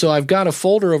 And so I've got a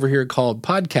folder over here called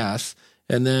Podcasts.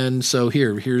 And then, so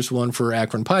here's one for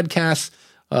Akron Podcasts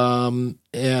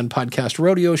and Podcast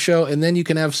Rodeo Show. And then you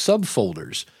can have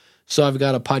subfolders. So I've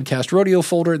got a Podcast Rodeo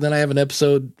folder, and then I have an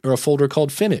episode or a folder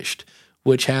called Finished,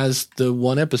 which has the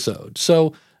one episode.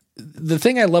 So the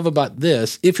thing I love about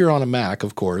this, if you're on a Mac,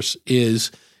 of course,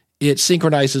 is it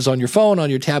synchronizes on your phone, on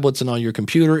your tablets, and on your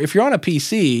computer. If you're on a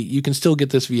PC, you can still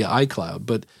get this via iCloud.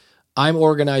 But I'm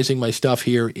organizing my stuff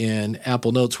here in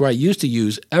Apple Notes, where I used to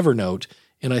use Evernote,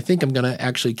 and I think I'm going to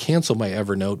actually cancel my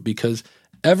Evernote because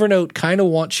Evernote kind of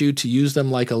wants you to use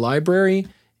them like a library,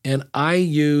 and I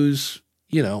use,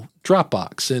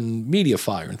 Dropbox and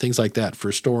MediaFire and things like that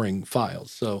for storing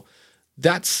files. So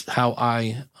that's how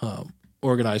I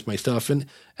organize my stuff. And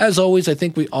as always, I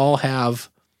think we all have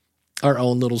our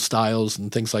own little styles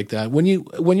and things like that. When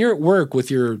you're at work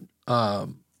with your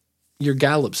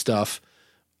Gallup stuff,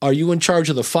 are you in charge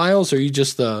of the files, or are you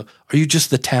just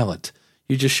the talent?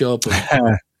 You just show up with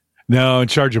No, in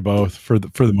charge of both for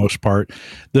the most part.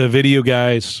 The video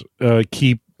guys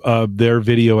keep their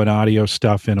video and audio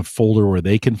stuff in a folder where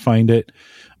they can find it.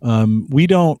 We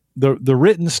don't. The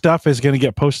written stuff is going to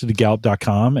get posted to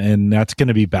Gallup.com, and that's going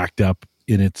to be backed up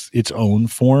in its own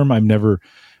form. I've never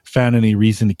found any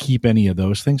reason to keep any of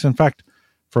those things. In fact,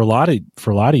 for a lot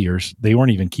of years, they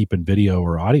weren't even keeping video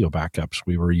or audio backups.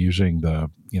 We were using the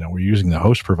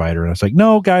host provider, and I was like,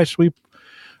 no, guys, we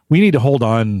need to hold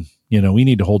on. We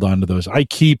need to hold on to those. I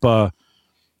keep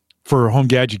for Home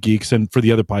Gadget Geeks and for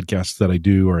the other podcasts that I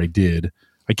do or I did,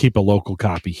 I keep a local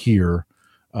copy here.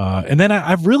 And then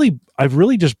I've really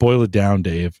just boiled it down,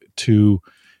 Dave, to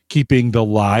keeping the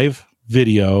live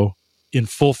video in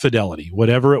full fidelity,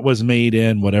 whatever it was made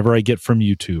in, whatever I get from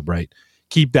YouTube, right?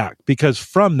 Keep that, because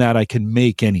from that I can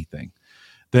make anything.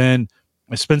 Then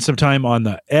I spend some time on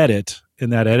the edit. In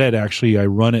that edit, actually, I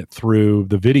run it through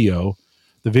the video.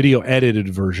 The video edited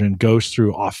version goes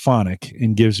through Auphonic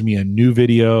and gives me a new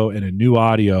video and a new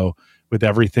audio with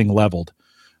everything leveled.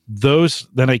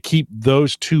 Then I keep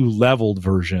those two leveled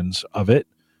versions of it.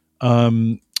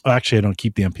 Actually, I don't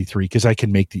keep the MP3 because I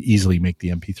can easily make the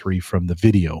MP3 from the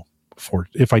video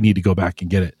if I need to go back and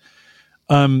get it.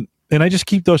 And I just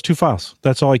keep those two files.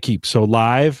 That's all I keep. So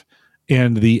live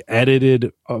and the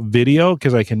edited video,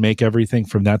 because I can make everything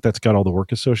from that. That's got all the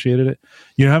work associated with it.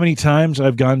 You know how many times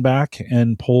I've gone back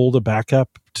and pulled a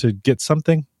backup to get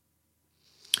something?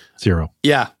 0.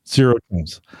 Yeah. 0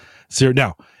 times. 0.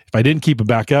 Now, if I didn't keep a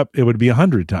backup, it would be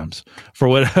 100 times. For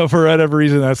whatever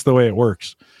reason, that's the way it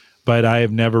works. But I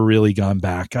have never really gone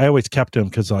back. I always kept them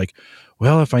because,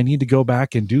 if I need to go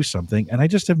back and do something, and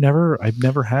I've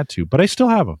never had to, but I still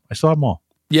have them. I still have them all.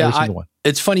 Yeah,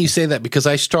 it's funny you say that because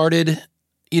I started,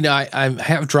 I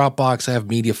have Dropbox, I have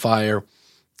MediaFire,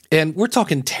 and we're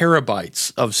talking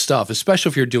terabytes of stuff, especially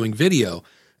if you're doing video.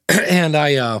 And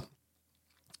I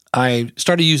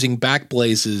started using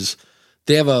Backblaze's.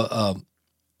 They have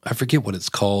I forget what it's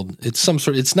called.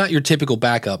 It's not your typical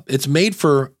backup. It's made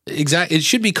for it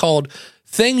should be called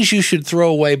things you should throw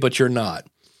away, but you're not,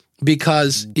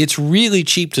 because it's really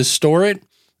cheap to store it.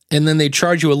 And then they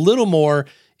charge you a little more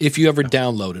if you ever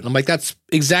download it. I'm like, that's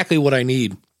exactly what I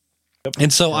need. Yep.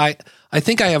 And so I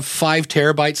think I have 5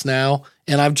 terabytes now,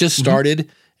 and I've just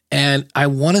started, and I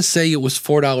want to say it was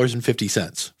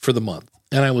 $4.50 for the month.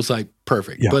 And I was like,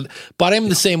 perfect. Yeah. But I'm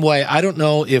the same way. I don't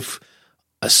know if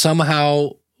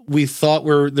somehow we thought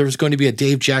there was going to be a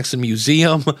Dave Jackson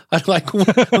museum. I'm like,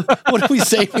 what are we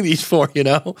saving these for?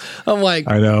 I'm like,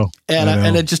 I know.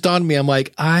 And it just dawned on me. I'm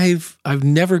like, I've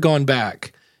never gone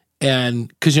back. And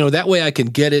because, that way I can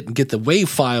get it and get the WAV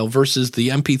file versus the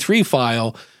MP3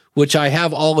 file, which I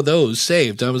have all of those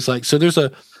saved. I was like, so there's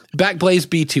a Backblaze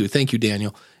B2. Thank you,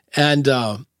 Daniel. And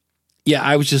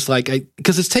I was just like,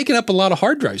 because it's taking up a lot of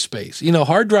hard drive space.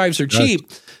 Hard drives are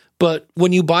cheap, but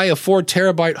when you buy a 4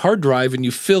 terabyte hard drive and you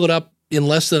fill it up in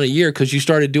less than a year because you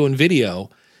started doing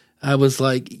video, I was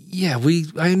like,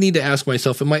 I need to ask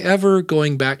myself, am I ever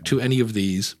going back to any of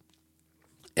these?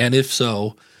 And if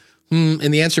so,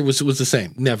 and the answer was the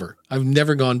same. Never. I've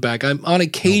never gone back. I'm on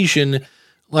occasion,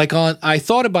 I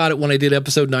thought about it when I did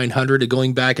episode 900 of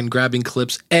going back and grabbing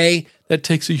clips. That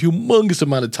takes a humongous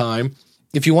amount of time.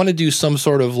 If you want to do some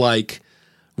sort of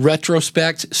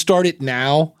retrospect, start it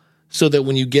now so that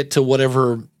when you get to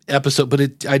whatever episode, but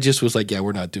I just was like,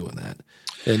 we're not doing that.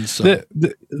 And so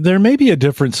there may be a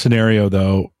different scenario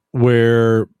though,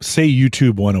 where say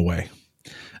YouTube went away.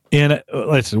 And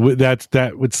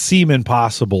that would seem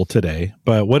impossible today,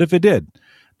 but what if it did?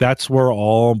 That's where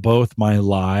both my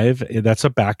live, that's a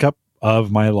backup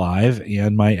of my live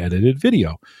and my edited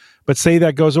video. But say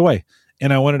that goes away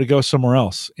and I wanted to go somewhere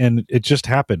else and it just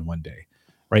happened one day,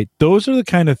 right? Those are the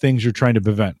kind of things you're trying to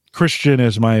prevent. Christian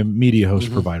is my media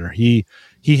host provider. He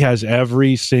has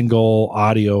every single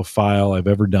audio file I've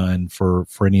ever done for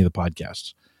any of the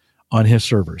podcasts on his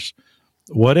servers.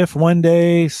 What if one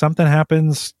day something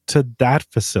happens to that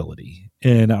facility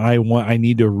and I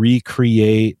need to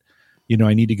recreate,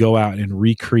 I need to go out and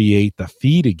recreate the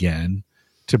feed again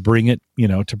to bring it,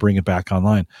 back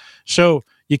online. So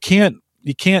you can't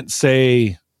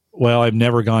say, well, I've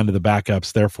never gone to the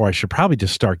backups, therefore I should probably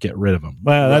just start getting rid of them.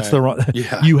 Well, that's the wrong.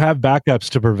 Yeah. You have backups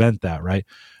to prevent that, right?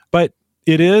 But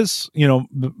it is,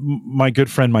 my good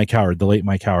friend Mike Howard, the late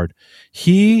Mike Howard,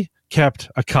 he kept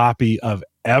a copy of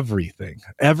everything,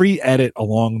 every edit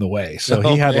along the way. So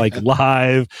he had like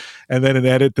live, and then an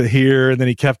edit to here, and then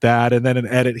he kept that, and then an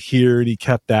edit here, and he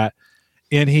kept that.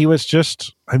 And he was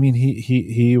just,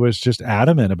 he was just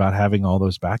adamant about having all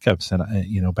those backups.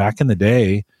 And back in the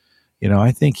day,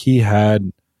 I think he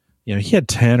had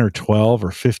 10 or 12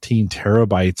 or 15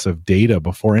 terabytes of data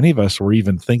before any of us were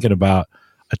even thinking about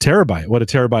what a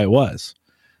terabyte was.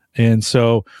 And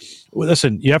so,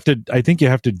 listen, I think you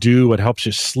have to do what helps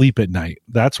you sleep at night.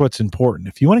 That's what's important.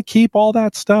 If you want to keep all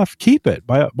that stuff, keep it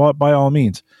by all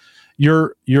means.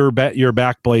 Your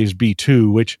Backblaze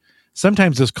B2, which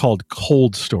sometimes is called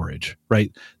cold storage,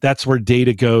 right? That's where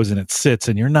data goes and it sits,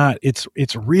 and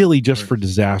it's really just for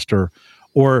disaster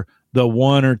or the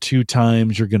one or two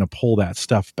times you're going to pull that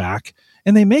stuff back.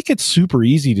 And they make it super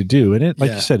easy to do. And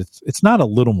you said, it's not a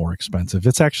little more expensive.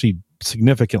 It's actually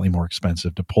significantly more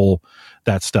expensive to pull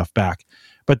that stuff back.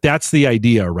 But that's the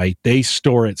idea, right? They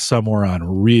store it somewhere on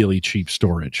really cheap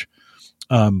storage.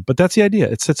 But that's the idea.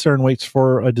 It sits there and waits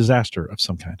for a disaster of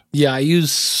some kind. Yeah, I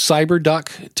use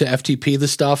CyberDuck to FTP the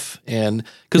stuff. And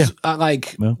because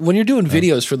when you're doing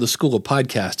videos for the School of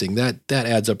Podcasting, that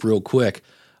adds up real quick.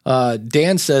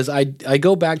 Dan says, I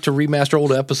go back to remaster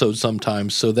old episodes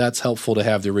sometimes, so that's helpful to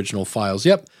have the original files.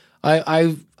 Yep,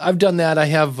 I've done that.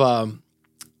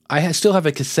 I still have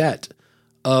a cassette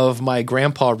of my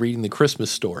grandpa reading the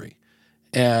Christmas story,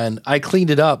 and I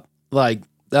cleaned it up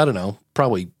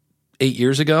probably 8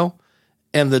 years ago,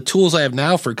 and the tools I have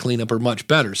now for cleanup are much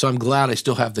better. So I'm glad I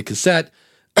still have the cassette.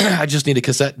 I just need a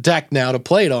cassette deck now to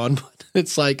play it on. But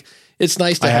it's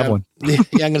nice to have one. Yeah,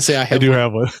 I'm going to say I have. I do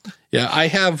have one. Yeah, I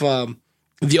have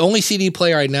the only CD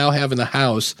player I now have in the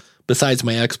house, besides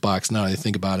my Xbox, now that I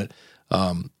think about it,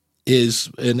 is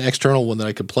an external one that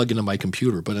I could plug into my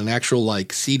computer. But an actual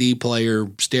CD player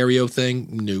stereo thing,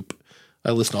 nope.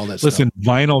 I listen to all that stuff. Listen,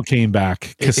 vinyl came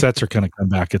back. Cassettes are going to come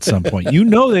back at some point.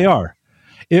 They are.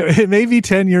 It may be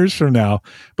 10 years from now,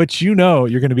 but you're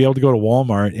going to be able to go to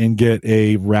Walmart and get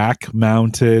a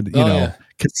rack-mounted,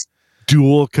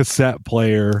 dual cassette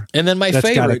player. And then my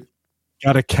favorite.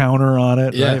 Got a counter on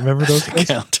it. Yeah, right? Remember those things?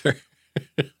 Counter.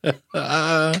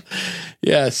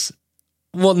 Yes.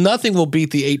 Well, nothing will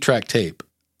beat the 8-track tape,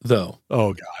 though.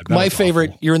 Oh, God. My favorite,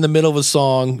 awful. You're in the middle of a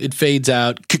song, it fades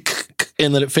out,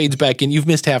 and then it fades back in. You've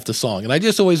missed half the song. And I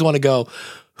just always want to go,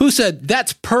 who said,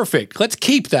 that's perfect? Let's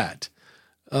keep that.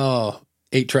 Oh,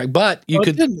 8-track. But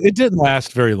it didn't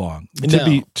last very long.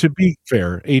 No. To be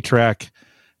fair, 8-track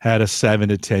had a 7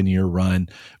 to 10 year run.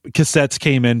 Cassettes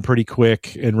came in pretty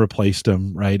quick and replaced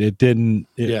them, right?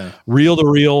 Reel to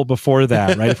reel before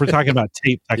that, right? If we're talking about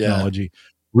tape technology,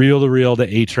 reel to reel to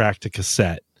 8-track to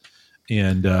cassette.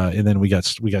 And then we got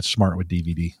smart with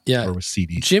DVD or with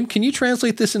CD. Jim, can you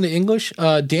translate this into English?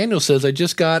 Daniel says, I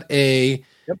just got a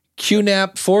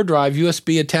QNAP 4-drive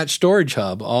USB attached storage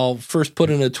hub. I'll first put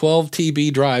in a 12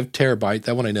 TB drive, terabyte.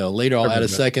 That one I know. Later, I'll add a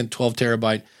second 12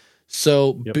 terabyte.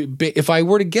 So if I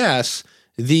were to guess,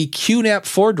 the QNAP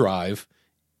 4 drive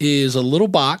is a little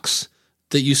box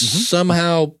that you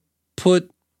somehow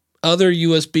put other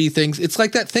USB things. It's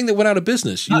like that thing that went out of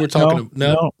business. You were talking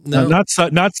not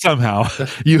somehow.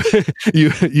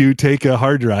 you take a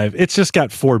hard drive. It's just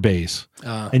got 4 bays,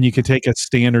 and you can take a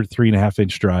standard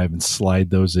 3.5-inch drive and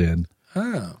slide those in.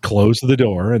 Close the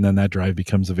door, and then that drive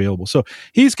becomes available. So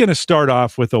he's going to start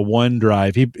off with a 1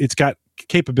 drive. It's got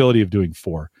capability of doing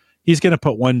 4. He's going to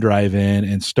put 1 drive in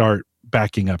and start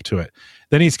backing up to it.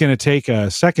 Then he's going to take a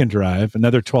second drive,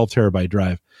 another 12 terabyte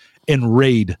drive, and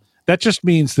RAID. That just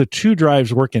means the 2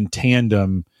 drives work in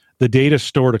tandem. The data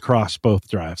stored across both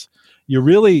drives.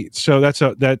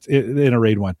 That's in a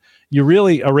RAID 1. A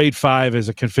RAID 5 is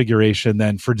a configuration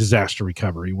then for disaster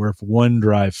recovery, where if 1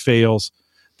 drive fails,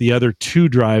 the other 2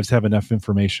 drives have enough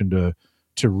information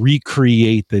to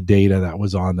recreate the data that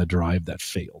was on the drive that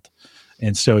failed.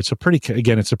 And so it's a pretty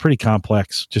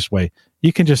complex way.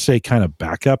 You can just say kind of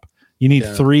backup. You need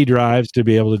 3 drives to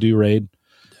be able to do RAID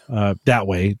that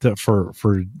way for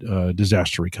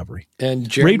disaster recovery.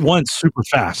 And RAID 1's super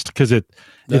fast because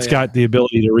it's got the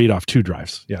ability to read off 2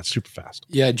 drives. Yeah, it's super fast.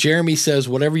 Yeah, Jeremy says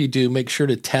whatever you do, make sure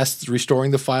to test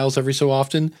restoring the files every so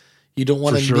often. You don't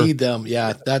want to need them.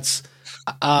 Yeah, that's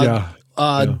WP.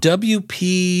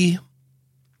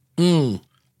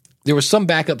 There was some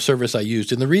backup service I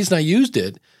used, and the reason I used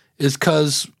it is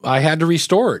because I had to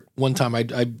restore it one time.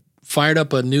 I fired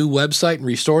up a new website and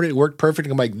restored it. It worked perfect.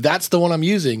 I'm like, that's the one I'm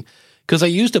using because I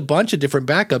used a bunch of different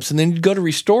backups, and then you'd go to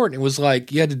restore it, and it was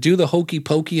like you had to do the hokey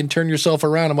pokey and turn yourself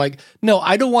around. I'm like, no,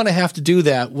 I don't want to have to do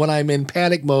that when I'm in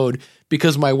panic mode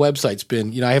because my website's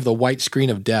been, I have the white screen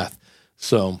of death.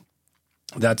 So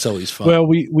that's always fun. Well,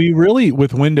 we really,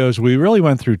 with Windows, we really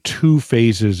went through 2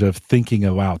 phases of thinking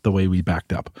about the way we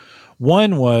backed up.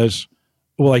 One was,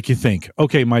 like you think,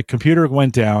 okay, my computer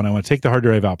went down. I want to take the hard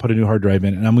drive out, put a new hard drive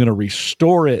in, and I'm going to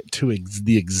restore it to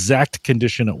the exact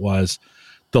condition it was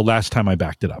the last time I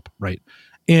backed it up, right?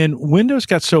 And Windows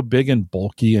got so big and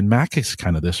bulky, and Mac is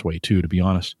kind of this way too, to be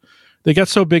honest. They got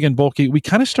so big and bulky, we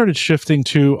kind of started shifting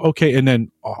to, okay, and then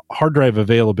hard drive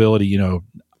availability,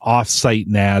 off-site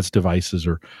NAS devices,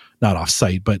 or not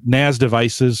off-site, but NAS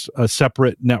devices,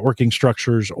 separate networking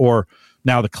structures, or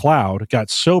now the cloud got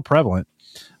so prevalent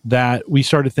that we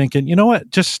started thinking, you know what,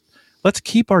 just let's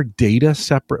keep our data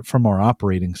separate from our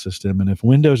operating system. And if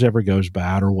Windows ever goes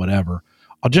bad or whatever,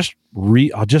 I'll just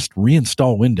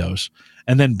reinstall Windows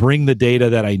and then bring the data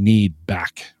that I need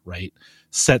back, right?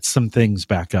 Set some things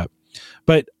back up.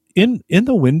 But in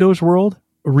the Windows world,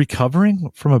 recovering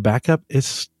from a backup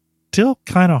is still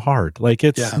kind of hard. Like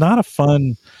it's not a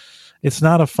fun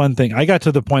thing. I got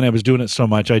to the point I was doing it so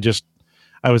much, I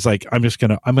was like, I'm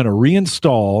gonna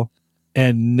reinstall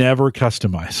and never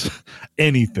customize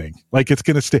anything. Like it's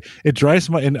going to stay. It drives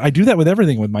and I do that with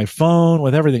everything, with my phone,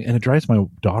 with everything. And it drives my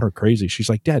daughter crazy. She's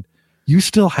like, Dad, you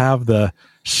still have the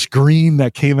screen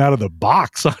that came out of the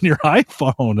box on your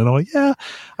iPhone. And I'm like, yeah,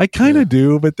 I kind of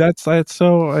do, but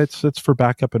it's for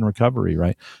backup and recovery.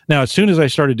 Right now, as soon as I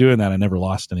started doing that, I never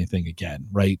lost anything again.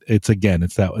 Right. It's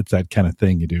that kind of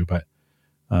thing you do. But,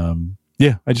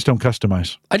 yeah, I just don't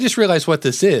customize. I just realized what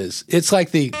this is. It's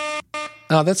like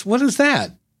what is that?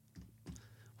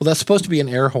 Well, that's supposed to be an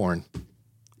air horn,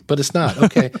 but it's not.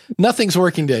 Okay. Nothing's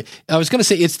working today. I was going to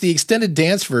say it's the extended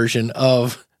dance version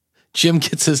of Jim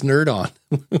Gets His Nerd On.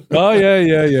 Oh, yeah.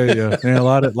 Yeah, a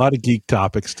lot of geek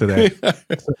topics today.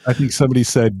 I think somebody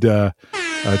said there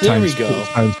we go.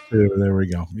 Times 2. There we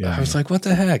go. Yeah. I was like, what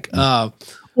the heck? Well,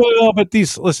 but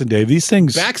listen, Dave, these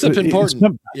things. Backs up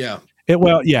important. Yeah.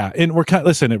 And we're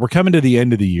coming to the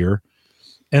end of the year.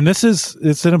 And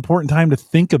it's an important time to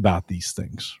think about these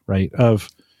things, right? Of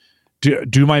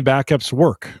do my backups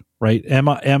work, right?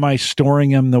 Am I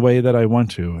storing them the way that I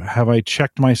want to? Have I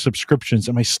checked my subscriptions?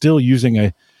 Am I still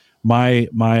using my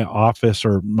Office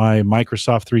or my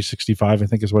Microsoft 365, I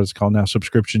think is what it's called now,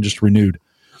 subscription just renewed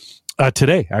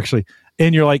today, actually.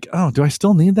 And you're like, oh, do I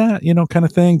still need that? Kind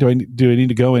of thing. Do I need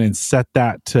to go in and set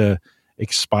that to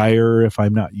expire if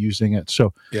I'm not using it?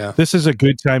 So this is a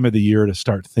good time of the year to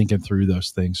start thinking through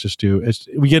those things.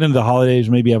 We get into the holidays,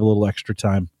 maybe have a little extra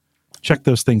time. Check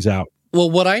those things out. Well,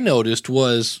 what I noticed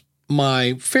was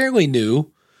my fairly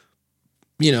new,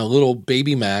 little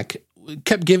baby Mac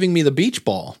kept giving me the beach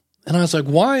ball. And I was like,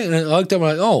 why? And I looked up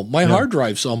and I'm like, oh, my hard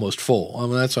drive's almost full.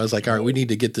 That's why I was like, all right, we need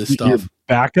to get this stuff. Your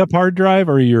backup hard drive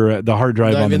or the hard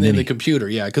drive on the mini? In the computer,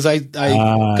 yeah. Because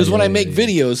when I make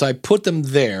videos, I put them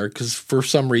there because for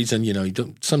some reason,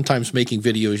 sometimes making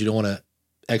videos, you don't want to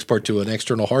export to an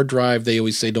external hard drive. They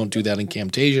always say don't do that in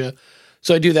Camtasia.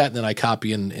 So I do that and then I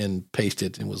copy and paste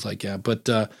it. And it was like, but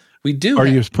we do. Are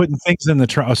you putting things in the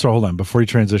trash? So hold on, before you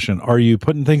transition, are you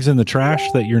putting things in the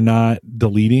trash that you're not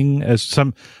deleting?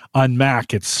 On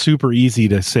Mac, it's super easy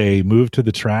to say move to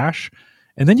the trash,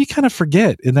 and then you kind of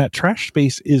forget, and that trash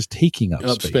space is taking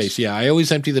up space. Yeah, I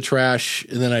always empty the trash,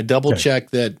 and then I double check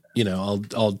that.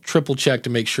 I'll triple check to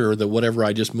make sure that whatever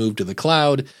I just moved to the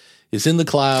cloud is in the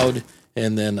cloud,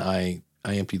 and then I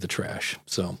empty the trash.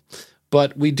 So,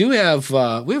 but we do have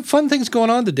fun things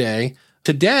going on today.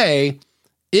 Today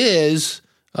is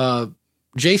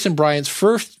Jason Bryant's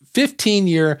first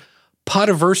 15-year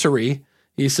podiversary.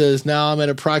 He says, now I'm at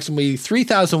approximately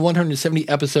 3,170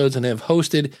 episodes and have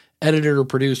hosted, edited, or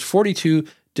produced 42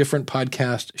 different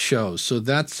podcast shows. So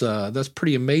that's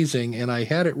pretty amazing. And I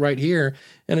had it right here,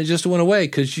 and it just went away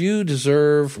because you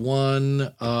deserve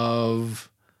one of,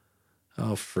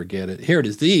 forget it. Here it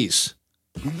is, these.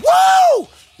 Whoa!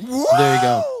 There you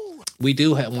go. We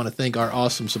do want to thank our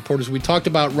awesome supporters. We talked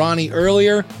about Ronnie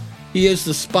earlier. He is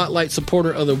the Spotlight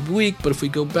Supporter of the Week. But if we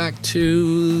go back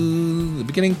to the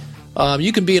beginning,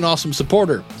 you can be an awesome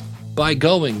supporter by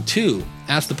going to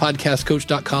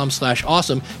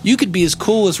askthepodcastcoach.com/awesome. You could be as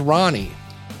cool as Ronnie.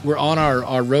 We're on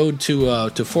our road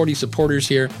to 40 supporters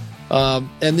here.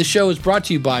 And this show is brought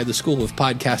to you by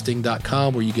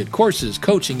theschoolofpodcasting.com, where you get courses,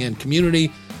 coaching, and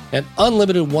community, and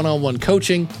unlimited one-on-one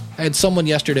coaching. I had someone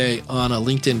yesterday on a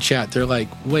LinkedIn chat. They're like,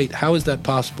 wait, how is that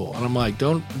possible? And I'm like,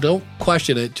 don't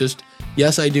question it. Just,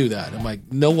 yes, I do that. I'm like,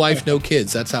 no wife, no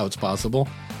kids. That's how it's possible.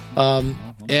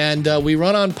 And we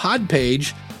run on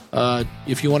Podpage,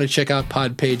 If you want to check out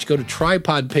Podpage, go to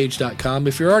trypodpage.com.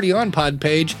 If you're already on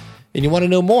Podpage and you want to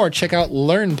know more, check out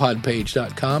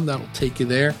learnpodpage.com. That'll take you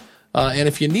there. And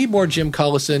if you need more Jim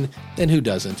Collison, and who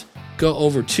doesn't, go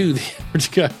over to the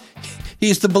average guy.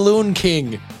 He's the balloon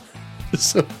king.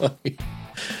 So funny.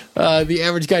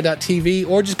 TheAverageGuy.tv,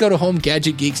 or just go to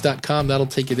HomeGadgetGeeks.com. That'll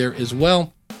take you there as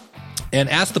well. And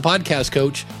ask the podcast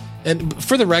coach. And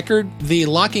for the record, the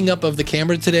locking up of the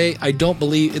camera today, I don't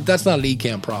believe that's not an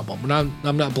Ecamm problem.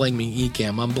 I'm not blaming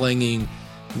Ecamm. I'm blaming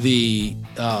the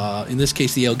in this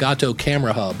case the Elgato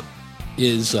camera hub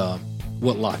is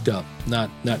what locked up, not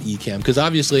Ecamm. Because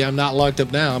obviously I'm not locked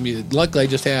up now. I mean, luckily I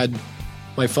just had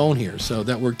my phone here, so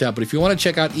that worked out. But if you want to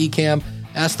check out Ecamm,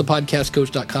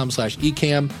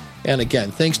 askthepodcastcoach.com/Ecamm. And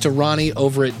again, thanks to Ronnie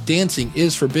over at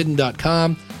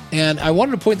dancingisforbidden.com. And I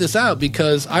wanted to point this out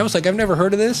because I was like, I've never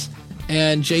heard of this.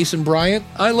 And Jason Bryant,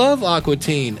 I love Aqua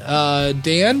Teen.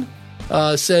 Dan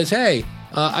says, hey,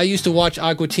 I used to watch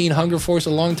Aqua Teen Hunger Force a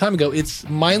long time ago. It's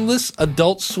mindless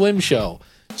Adult Swim show.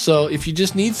 So if you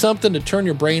just need something to turn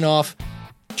your brain off,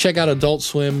 check out Adult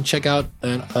Swim, check out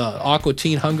Aqua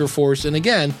Teen Hunger Force. And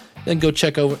again, then go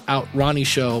check out Ronnie's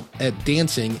show at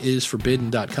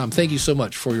dancingisforbidden.com. Thank you so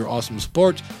much for your awesome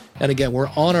support. And again, we're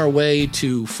on our way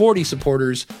to 40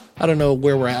 supporters. I don't know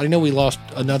where we're at. I know we lost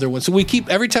another one. So we keep,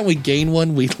 every time we gain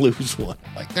one, we lose one.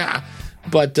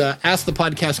 But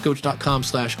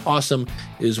askthepodcastcoach.com/awesome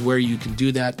is where you can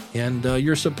do that. And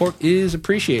your support is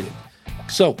appreciated.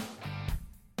 So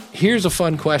here's a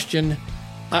fun question.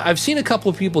 I've seen a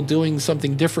couple of people doing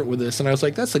something different with this, and I was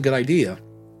like, that's a good idea.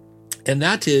 And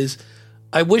that is,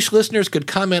 I wish listeners could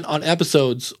comment on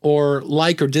episodes or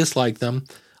like or dislike them.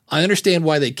 I understand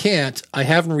why they can't. I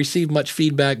haven't received much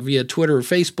feedback via Twitter or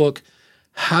Facebook.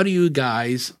 How do you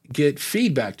guys get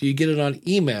feedback? Do you get it on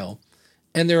email?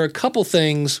 And there are a couple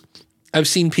things I've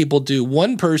seen people do.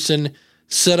 One person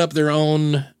set up their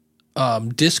own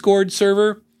Discord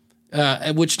server,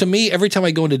 which to me, every time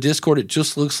I go into Discord, it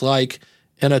just looks like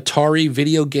an Atari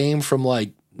video game from like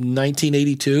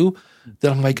 1982.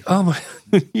 That I'm like, oh my,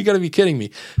 you got to be kidding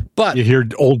me. But you hear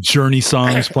old Journey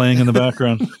songs playing in the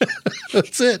background.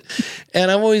 That's it. And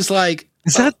I'm always like,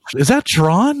 is that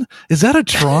Tron? Is that a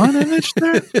Tron image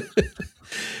there?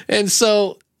 And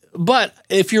so, but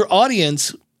if your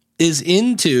audience is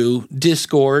into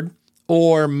Discord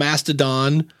or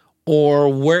Mastodon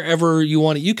or wherever you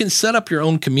want it, you can set up your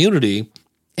own community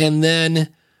and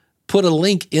then put a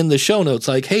link in the show notes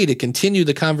like, hey, to continue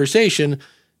the conversation,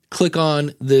 click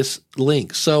on this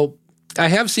link. So I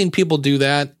have seen people do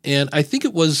that. And I think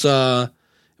it was, it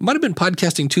might have been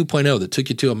Podcasting 2.0 that took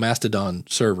you to a Mastodon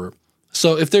server.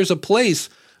 So if there's a place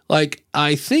like,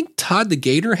 I think Todd the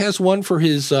Gator has one for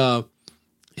his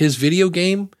video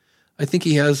game. I think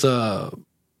he has a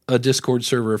Discord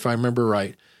server, if I remember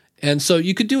right. And so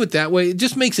you could do it that way. It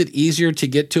just makes it easier to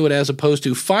get to it as opposed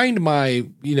to find my,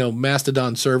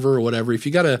 Mastodon server or whatever. If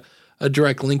you got a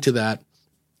direct link to that,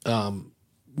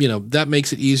 that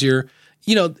makes it easier.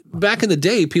 Back in the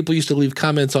day, people used to leave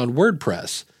comments on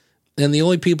WordPress. And the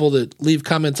only people that leave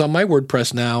comments on my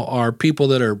WordPress now are people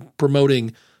that are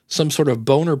promoting some sort of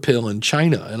boner pill in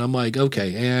China. And I'm like,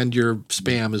 okay, and you're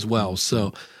spam as well.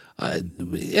 So do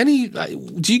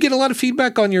you get a lot of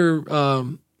feedback on your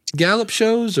Gallup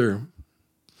shows or?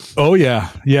 Oh, yeah.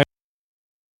 Yeah.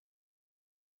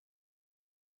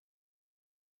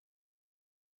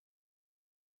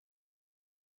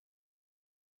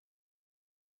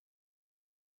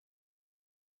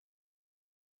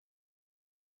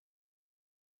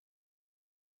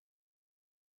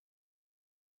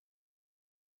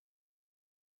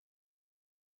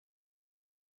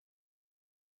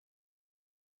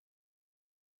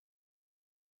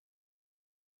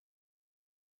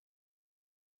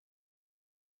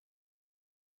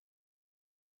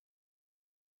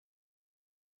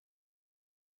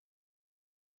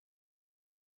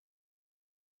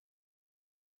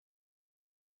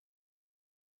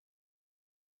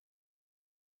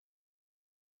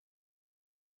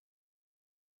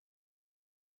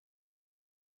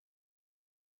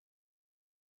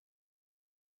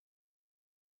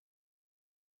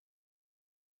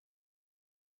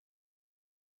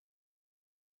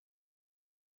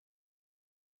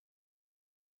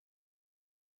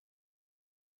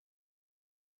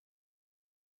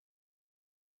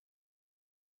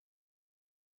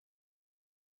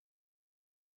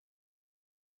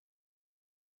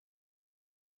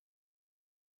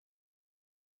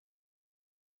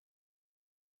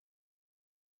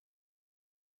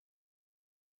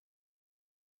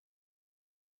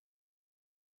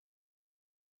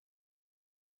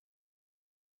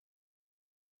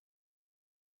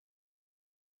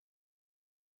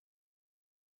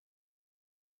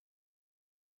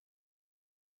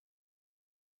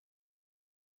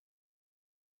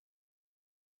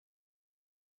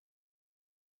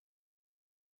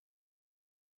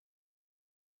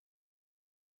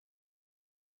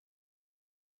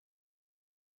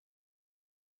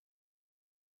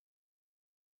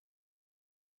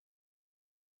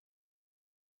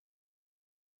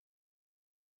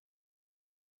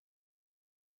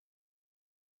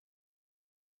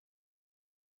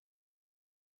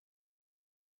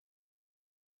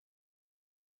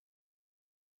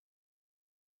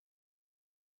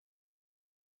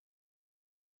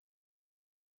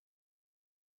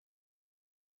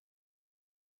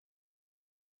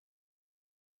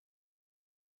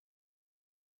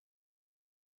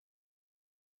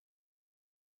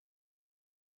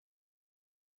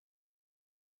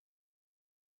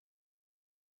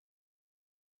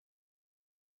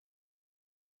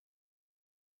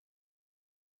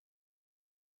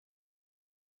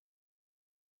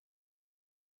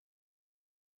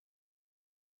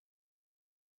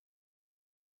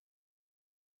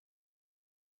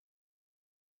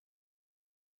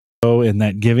 show, and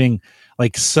that giving,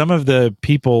 like, some of the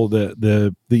people,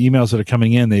 the emails that are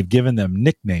coming in, they've given them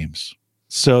nicknames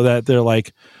so that they're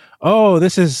like, oh,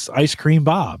 this is Ice Cream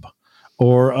Bob,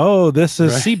 or oh, this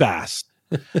is Seabass.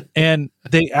 And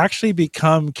they actually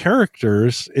become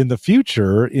characters in the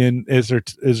future as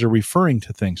they're referring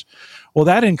to things. Well,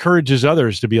 that encourages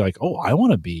others to be like, oh, I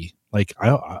want to be like,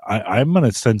 I'm going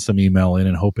to send some email in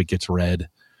and hope it gets read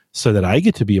so that I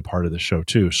get to be a part of the show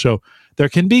too. So there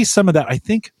can be some of that. I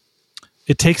think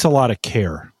it takes a lot of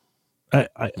care.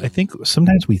 I think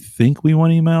sometimes we think we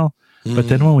want email, but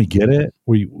then when we get it,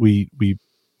 we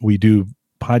do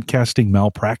podcasting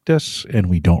malpractice and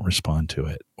we don't respond to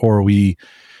it, or we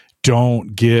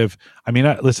don't give. I mean,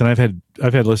 listen, I've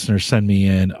had listeners send me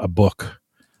in a book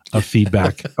of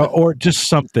feedback or just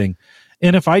something.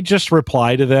 And if I just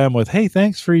reply to them with, hey,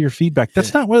 thanks for your feedback,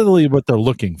 that's not really what they're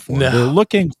looking for. No. They're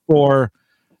looking for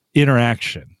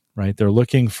interaction, right? They're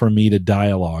looking for me to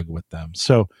dialogue with them.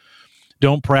 So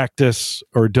don't practice,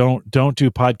 or don't do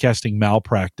podcasting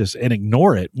malpractice and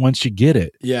ignore it. Once you get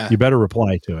it, you better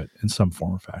reply to it in some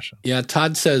form or fashion. Yeah,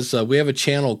 Todd says we have a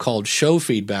channel called Show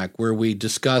Feedback where we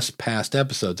discuss past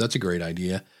episodes. That's a great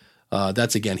idea.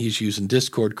 That's, again, he's using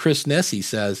Discord. Chris Nessie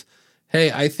says,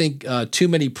 hey, I think too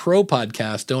many pro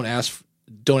podcasts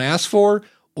don't ask for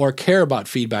or care about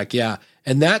feedback. Yeah,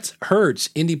 and that hurts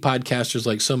indie podcasters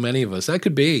like so many of us. That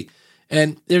could be.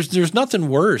 And there's nothing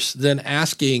worse than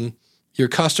asking your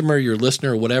customer, your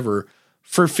listener, whatever,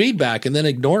 for feedback and then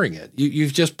ignoring it.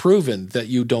 You've just proven that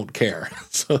you don't care.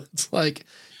 So it's like,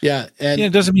 and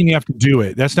it doesn't mean you have to do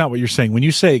it. That's not what you're saying. When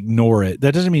you say ignore it,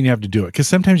 that doesn't mean you have to do it, because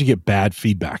sometimes you get bad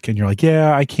feedback and you're like,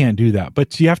 yeah, I can't do that.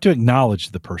 But you have to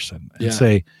acknowledge the person and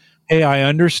say, hey, I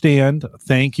understand.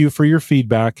 Thank you for your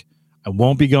feedback. I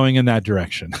won't be going in that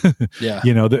direction.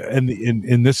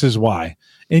 And this is why.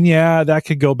 And that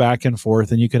could go back and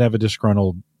forth, and you could have a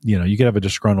disgruntled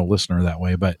listener that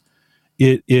way, but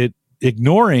it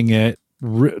ignoring it,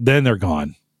 then they're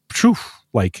gone.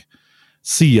 Like,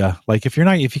 see ya. Like, if you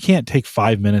can't take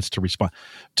 5 minutes to respond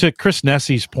to Chris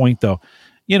Nessie's point, though,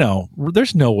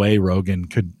 there's no way Rogan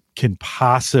can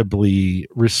possibly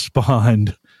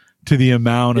respond to the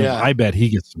amount of, I bet he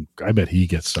gets some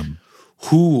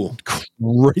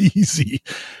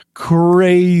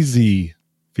crazy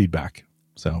feedback.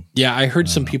 So I heard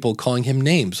some people calling him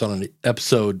names on an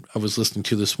episode I was listening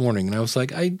to this morning, and I was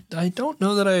like, I don't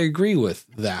know that I agree with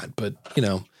that, but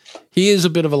he is a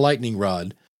bit of a lightning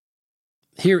rod.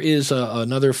 Here is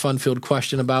another fun-filled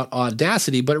question about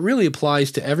Audacity, but it really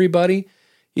applies to everybody.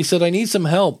 He said, I need some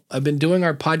help. I've been doing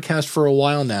our podcast for a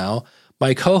while now.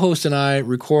 My co-host and I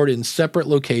record in separate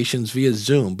locations via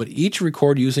Zoom, but each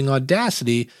record using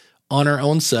Audacity on our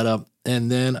own setup, and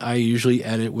then I usually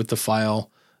edit with the file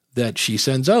that she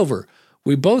sends over.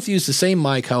 We both use the same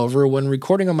mic, however. When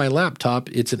recording on my laptop,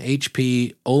 it's an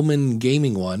HP Omen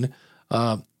gaming one.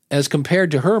 As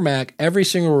compared to her Mac, every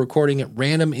single recording at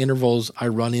random intervals, I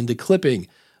run into clipping.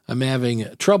 I'm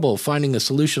having trouble finding a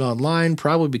solution online,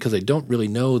 probably because I don't really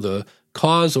know the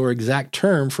cause or exact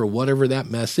term for whatever that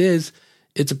mess is.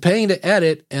 It's a pain to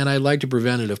edit, and I'd like to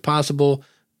prevent it if possible.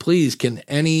 Please, can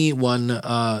any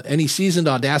seasoned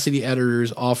Audacity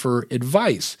editors offer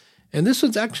advice? And this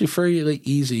one's actually fairly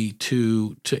easy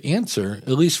to answer,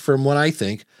 at least from what I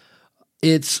think.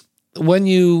 It's when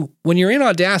you're in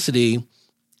Audacity,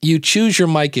 you choose your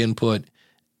mic input,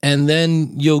 and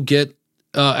then you'll get.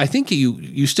 I think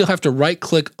you still have to right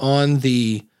click on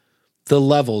the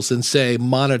levels and say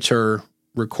monitor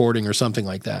recording or something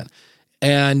like that.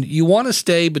 And you want to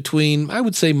stay between, I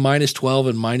would say, -12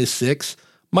 and -6.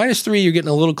 -3, you're getting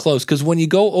a little close, because when you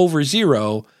go over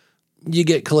 0, you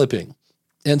get clipping.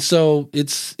 And so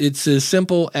it's as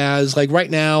simple as, like, right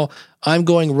now, I'm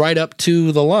going right up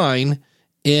to the line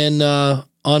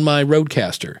on my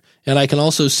Rodecaster. And I can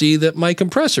also see that my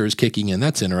compressor is kicking in.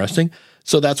 That's interesting.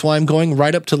 So that's why I'm going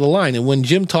right up to the line. And when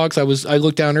Jim talks, I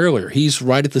looked down earlier. He's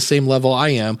right at the same level I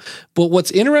am. But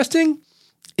what's interesting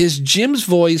is Jim's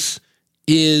voice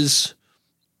is,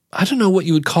 I don't know what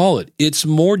you would call it. It's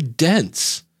more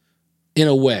dense in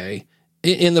a way,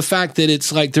 in the fact that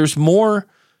it's like there's more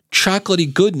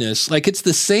chocolatey goodness. Like, it's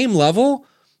the same level,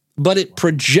 but it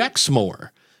projects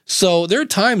more. So there are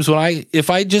times when if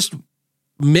I just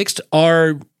mixed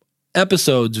our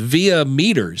episodes via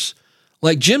meters,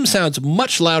 like, Jim sounds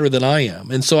much louder than I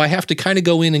am. And so I have to kind of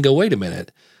go in and go, wait a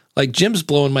minute, like, Jim's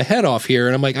blowing my head off here.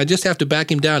 And I'm like, I just have to back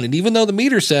him down. And even though the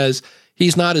meter says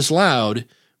he's not as loud,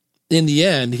 in the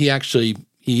end, he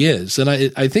is. And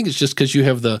I think it's just because you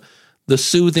have the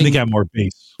soothing. I think I have more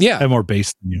bass. Yeah. I have more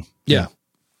bass than you. Yeah.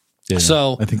 Yeah.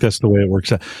 So I think that's the way it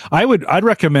works out. I'd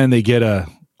recommend they get a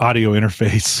audio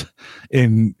interface,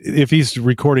 and if he's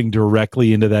recording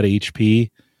directly into that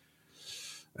HP,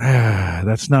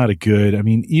 that's not a good. I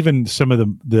mean, even some of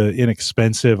the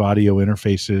inexpensive audio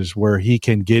interfaces where he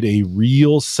can get a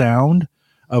real sound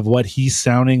of what he's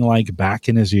sounding like back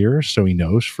in his ears, so he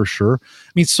knows for sure.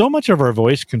 I mean, so much of our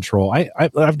voice control.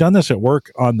 I've done this at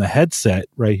work on the headset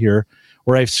right here,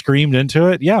 where I've screamed into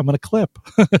it. Yeah, I'm going to clip.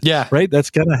 Yeah, right. That's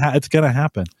it's gonna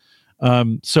happen.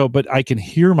 But I can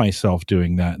hear myself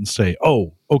doing that and say,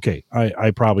 oh, okay,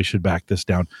 I probably should back this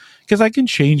down, because I can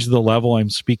change the level I'm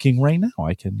speaking right now.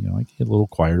 I can get a little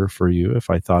quieter for you if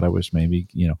I thought I was maybe,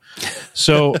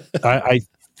 so I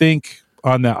think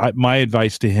on that, my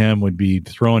advice to him would be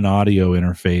throw an audio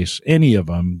interface, any of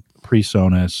them,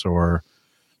 PreSonus or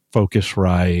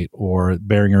Focusrite, or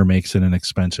Behringer makes an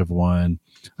inexpensive one.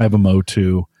 I have a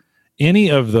Motu. Any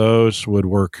of those would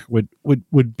work.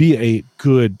 Would be a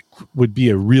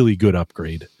really good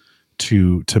upgrade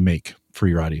to make for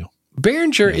your audio.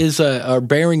 Behringer is or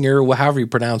Behringer, however you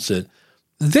pronounce it.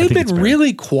 They've been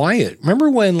really quiet.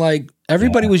 Remember when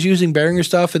everybody was using Behringer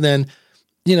stuff, and then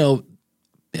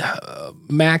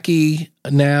Mackie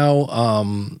now,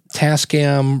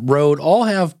 Tascam, Rode all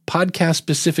have podcast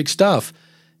specific stuff.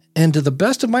 And to the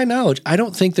best of my knowledge, I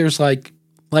don't think there's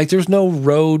there's no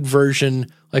Rode version,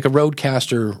 like a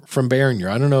Rodecaster from Behringer.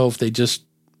 I don't know if they just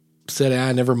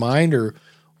said, never mind or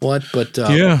what, but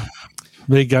yeah,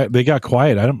 they got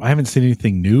quiet. I haven't seen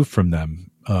anything new from them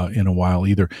in a while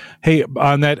either. Hey,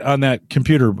 on that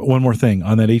computer, one more thing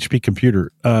on that HP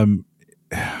computer,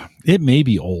 it may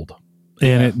be old,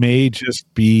 and it may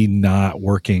just be not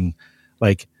working.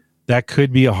 That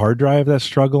could be a hard drive that's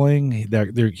struggling.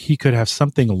 He could have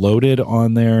something loaded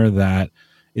on there that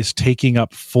is taking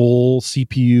up full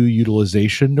CPU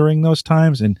utilization during those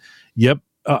times. And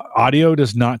audio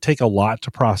does not take a lot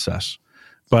to process,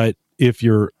 but if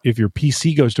your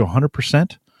PC goes to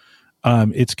 100%,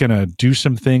 it's going to do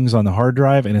some things on the hard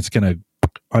drive, and it's going to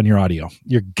on your audio.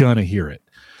 You're going to hear it.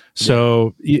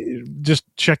 So just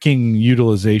checking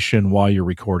utilization while you're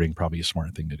recording, probably a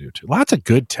smart thing to do too. Lots of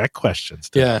good tech questions.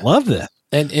 Yeah. I love that.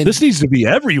 And this needs to be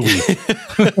every week.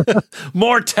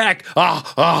 More tech.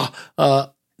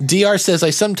 DR says, I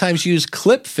sometimes use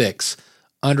ClipFix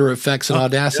under Effects and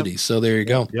Audacity. Yep. So there you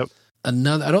go. Yep.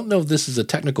 Another, I don't know if this is a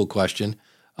technical question.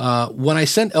 When I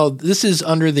sent, this is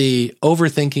under the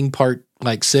overthinking part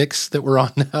 6 that we're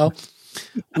on now.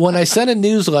 When I send a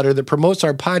newsletter that promotes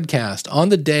our podcast on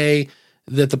the day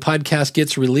that the podcast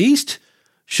gets released,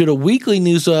 should a weekly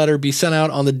newsletter be sent out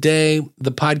on the day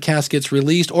the podcast gets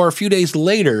released, or a few days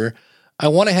later? I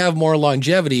want to have more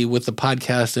longevity with the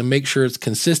podcast and make sure it's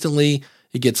consistently,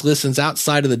 it gets listens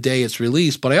outside of the day it's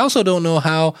released. But I also don't know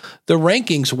how the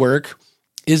rankings work.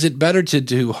 Is it better to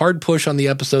do hard push on the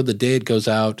episode the day it goes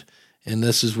out? And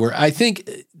this is where I think,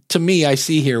 to me, I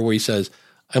see here where he says,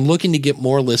 I'm looking to get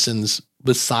more listens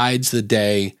besides the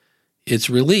day it's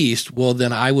released. Well,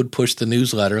 then I would push the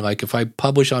newsletter. Like if I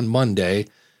publish on Monday,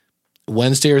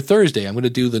 Wednesday or Thursday, I'm going to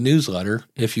do the newsletter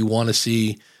if you want to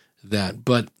see that.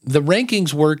 But the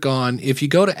rankings work on, if you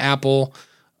go to Apple,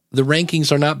 the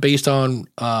rankings are not based on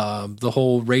the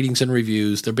whole ratings and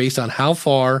reviews. They're based on how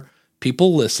far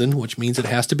people listen, which means it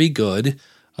has to be good.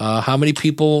 How many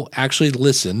people actually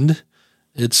listened.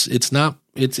 It's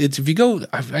if you go,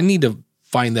 I need to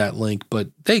find that link, but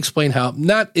they explain how,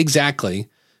 not exactly,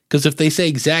 because if they say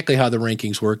exactly how the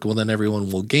rankings work, well, then everyone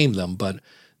will game them. But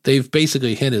they've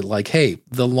basically hinted hey,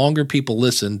 the longer people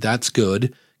listen, that's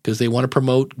good, because they want to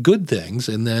promote good things.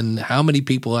 And then how many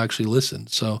people actually listen.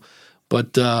 So,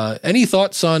 but any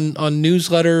thoughts on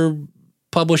newsletter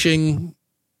publishing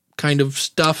kind of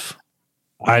stuff?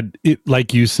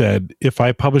 Like you said, if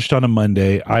I published on a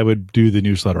Monday, I would do the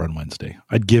newsletter on Wednesday.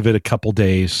 I'd give it a couple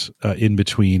days in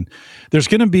between. There's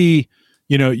going to be,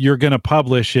 you're going to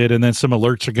publish it, and then some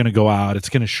alerts are going to go out. It's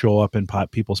going to show up in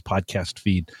people's podcast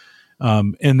feed.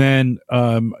 And then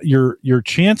your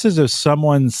chances of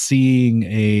someone seeing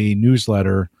a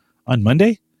newsletter on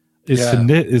Monday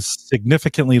is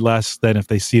significantly less than if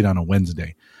they see it on a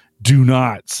Wednesday. Do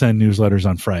not send newsletters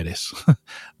on Fridays.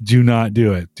 Do not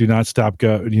do it. Do not stop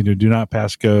go. Do not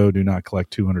pass go. Do not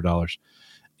collect $200,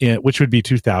 which would be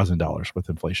 $2,000 with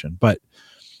inflation. But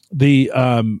the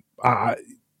I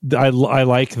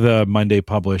like the Monday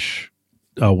publish,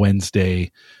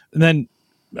 Wednesday, and then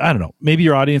I don't know. Maybe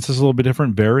your audience is a little bit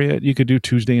different. Vary it. You could do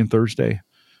Tuesday and Thursday,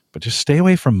 but just stay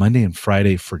away from Monday and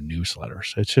Friday for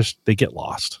newsletters. It's just they get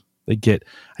lost. I get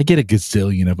a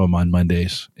gazillion of them on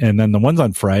Mondays. And then the ones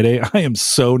on Friday, I am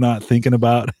so not thinking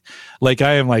about.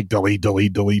 I am delete,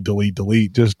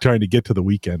 just trying to get to the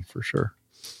weekend for sure.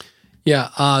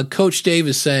 Yeah. Coach Dave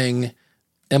is saying,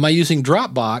 Am I using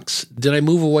Dropbox? Did I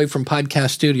move away from Podcast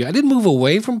Studio? I didn't move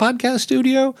away from Podcast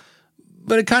Studio,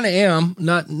 but I kind of am.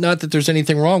 Not that there's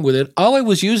anything wrong with it. All I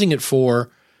was using it for,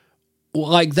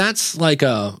 like, that's like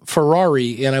a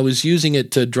Ferrari, and I was using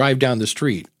it to drive down the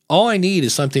street. All I need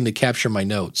is something to capture my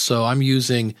notes. So I'm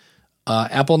using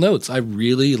Apple Notes. I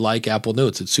really like Apple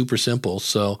Notes. It's super simple.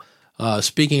 So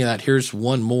speaking of that, here's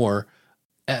one more.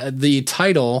 The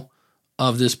title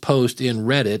of this post in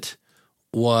Reddit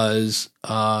was,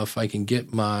 if I can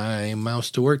get my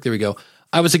mouse to work, there we go.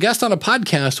 I was a guest on a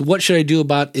podcast. What should I do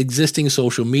about existing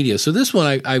social media? So this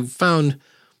one I found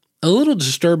a little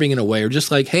disturbing in a way, or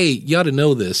just like, hey, you ought to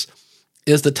know this.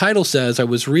 As the title says, I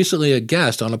was recently a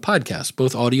guest on a podcast,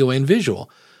 both audio and visual,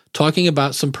 talking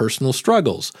about some personal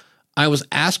struggles. I was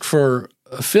asked for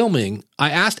filming.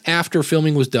 I asked after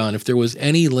filming was done if there was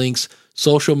any links,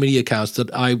 social media accounts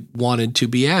that I wanted to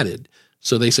be added.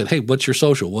 So they said, hey, what's your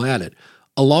social? We'll add it.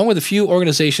 Along with a few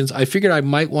organizations, I figured I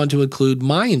might want to include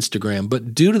my Instagram,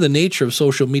 but due to the nature of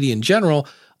social media in general,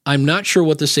 I'm not sure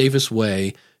what the safest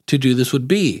way to do this would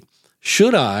be.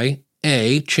 Should I,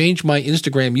 A, change my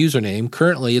Instagram username?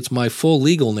 Currently, it's my full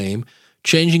legal name.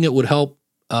 Changing it would help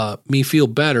me feel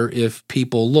better if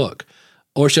people look.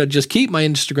 Or should I just keep my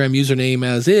Instagram username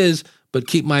as is, but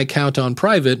keep my account on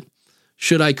private?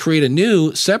 Should I create a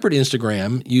new separate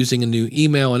Instagram using a new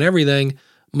email and everything?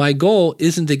 My goal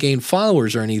isn't to gain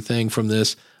followers or anything from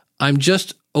this. I'm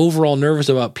just overall nervous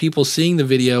about people seeing the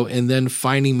video and then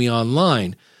finding me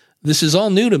online. This is all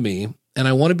new to me, and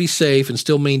I want to be safe and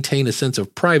still maintain a sense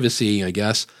of privacy, I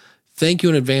guess. Thank you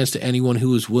in advance to anyone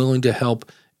who is willing to help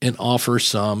and offer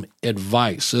some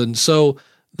advice. And so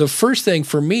the first thing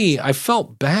for me, I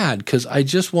felt bad because I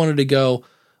just wanted to go,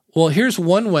 well, here's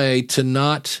one way to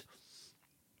not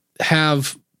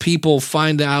have people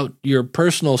find out your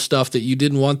personal stuff that you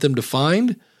didn't want them to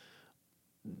find.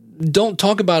 Don't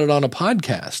talk about it on a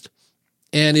podcast.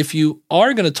 And if you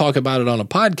are going to talk about it on a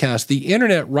podcast, the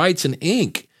internet writes in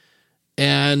ink,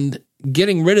 and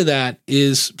getting rid of that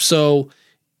is so,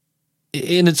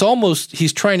 and it's almost,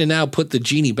 he's trying to now put the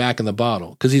genie back in the bottle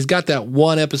because he's got that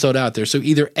one episode out there. So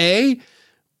either A,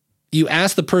 you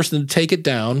ask the person to take it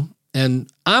down,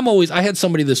 and I had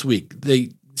somebody this week,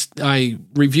 I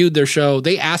reviewed their show.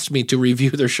 They asked me to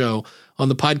review their show on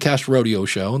the Podcast Rodeo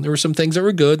Show. And there were some things that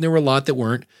were good and there were a lot that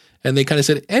weren't. And they kind of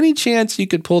said, any chance you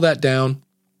could pull that down?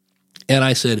 And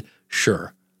I said,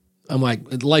 sure. I'm like,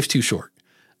 life's too short.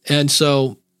 And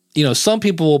so, some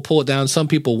people will pull it down, some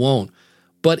people won't.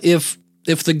 But if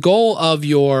the goal of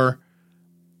your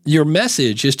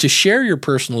message is to share your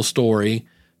personal story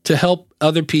to help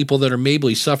other people that are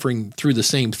maybe suffering through the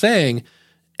same thing,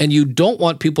 and you don't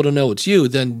want people to know it's you,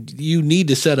 then you need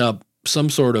to set up some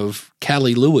sort of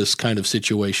Callie Lewis kind of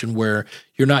situation where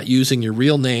you're not using your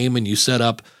real name and you set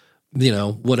up,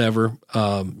 whatever,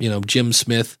 Jim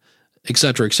Smith, et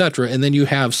cetera, and then you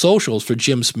have socials for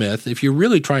Jim Smith. If you're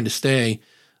really trying to stay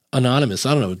anonymous,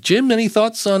 I don't know. Jim, any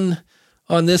thoughts on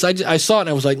this? I saw it and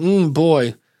I was like,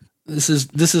 boy, this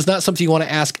is not something you want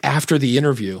to ask after the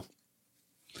interview.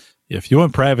 If you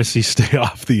want privacy, stay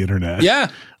off the internet.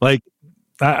 Yeah.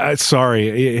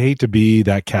 Sorry, I hate to be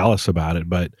that callous about it,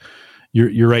 but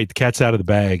you're right. The cat's out of the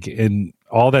bag, and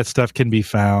all that stuff can be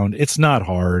found. It's not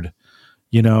hard.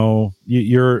 You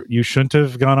shouldn't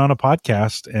have gone on a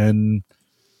podcast and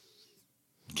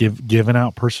given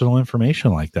out personal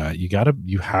information like that.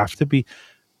 You have to be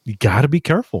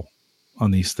careful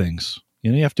on these things.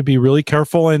 You have to be really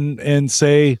careful and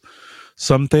say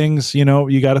some things, you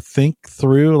got to think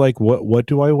through, like, what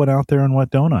do I want out there and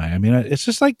what don't I? I mean, it's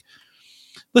just like,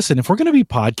 listen, if we're going to be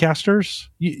podcasters,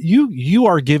 you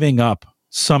are giving up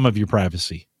some of your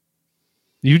privacy.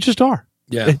 You just are.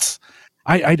 Yeah. It's,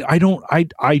 I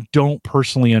don't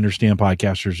personally understand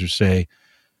podcasters who say,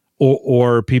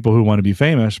 or people who want to be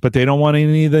famous, but they don't want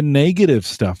any of the negative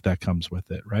stuff that comes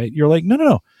with it. Right. You're like,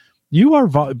 no. You are,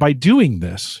 by doing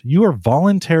this, you are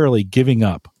voluntarily giving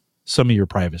up some of your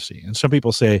privacy. And some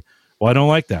people say, well, I don't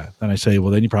like that. And I say, well,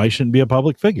 then you probably shouldn't be a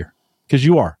public figure, because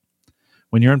you are.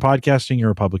 When you're in podcasting,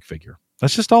 you're a public figure.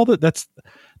 That's just all that's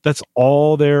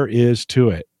all there is to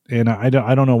it. And I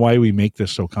don't know why we make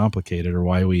this so complicated, or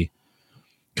why we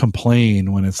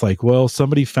complain when it's like, well,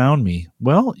 somebody found me.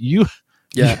 Well, you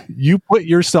put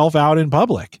yourself out in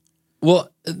public. Well,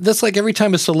 that's like every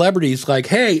time a celebrity's like,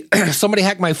 hey, somebody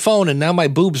hacked my phone and now my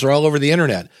boobs are all over the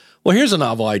internet. Well, here's a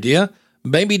novel idea.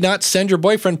 Maybe not send your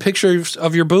boyfriend pictures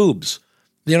of your boobs.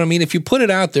 You know what I mean? If you put it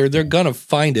out there, they're going to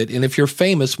find it. And if you're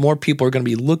famous, more people are going to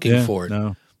be looking for it.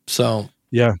 No. So,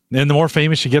 yeah. And the more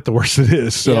famous you get, the worse it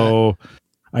is. So,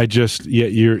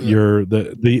 you're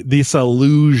this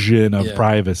illusion of Yeah.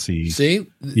 privacy. See,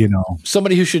 You know,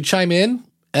 somebody who should chime in,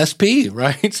 SP,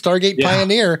 right? Stargate Yeah.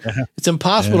 Pioneer. It's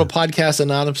impossible Yeah. to podcast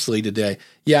anonymously today.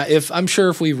 Yeah, I'm sure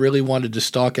if we really wanted to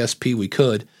stalk SP, we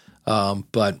could,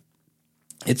 but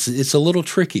it's a little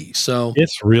tricky. So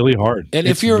it's really hard. And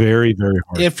it's if you're- very, very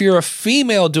hard. if you're a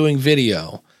female doing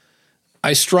video,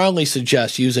 I strongly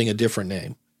suggest using a different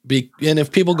name. And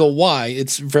if people go, why?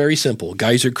 It's very simple.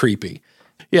 Guys are creepy.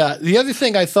 Yeah. The other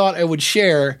thing I thought I would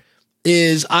share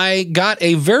is I got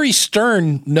a very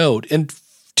stern note, and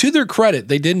to their credit,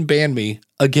 they didn't ban me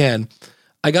again.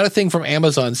 I got a thing from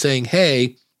Amazon saying,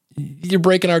 hey, you're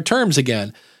breaking our terms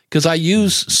again, because I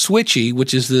use Switchy,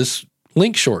 which is this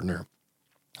link shortener.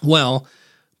 Well,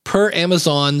 per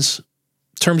Amazon's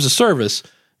terms of service,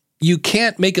 you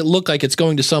can't make it look like it's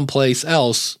going to someplace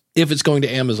else if it's going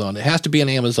to Amazon. It has to be an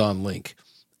Amazon link.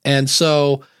 And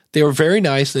so they were very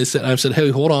nice. I said, hey,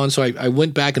 hold on. So I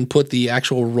went back and put the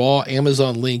actual raw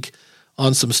Amazon link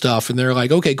on some stuff. And they're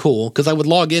like, okay, cool. Because I would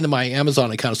log into my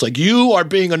Amazon account. It's like, you are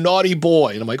being a naughty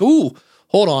boy. And I'm like, ooh,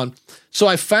 hold on. So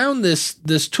I found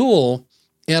this tool,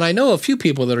 and I know a few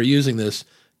people that are using this,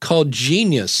 called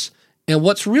Genius. And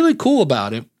what's really cool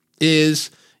about it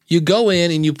is you go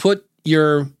in and you put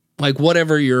your, like,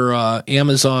 whatever your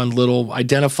Amazon little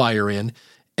identifier in.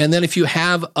 And then if you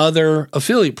have other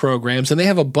affiliate programs, and they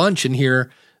have a bunch in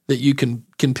here that you can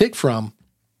pick from,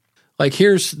 like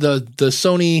here's the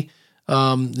Sony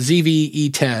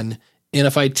ZV-E10. And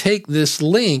if I take this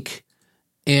link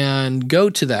and go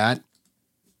to that,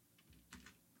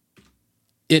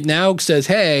 it now says,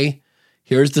 hey,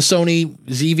 here's the Sony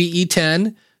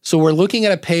ZV-E10. So we're looking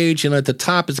at a page, and at the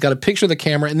top, it's got a picture of the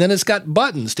camera, and then it's got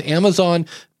buttons to Amazon,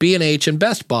 B&H, and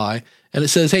Best Buy. And it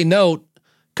says, hey, note,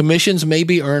 commissions may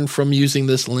be earned from using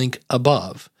this link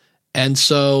above. And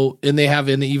so, and they have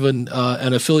even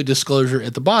an affiliate disclosure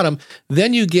at the bottom.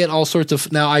 Then you get all sorts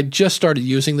of, now I just started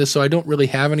using this, so I don't really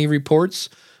have any reports.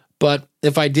 But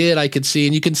if I did, I could see,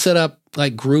 and you can set up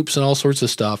like groups and all sorts of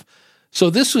stuff.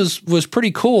 So this was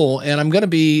pretty cool. And I'm going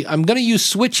to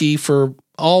use Switchy for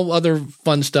all other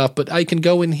fun stuff, but I can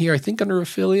go in here, I think under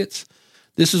affiliates.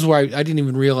 This is where I didn't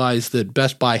even realize that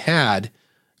Best Buy had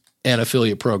an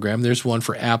affiliate program. There's one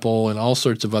for Apple and all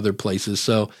sorts of other places.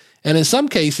 So, and in some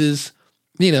cases,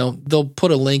 they'll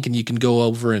put a link and you can go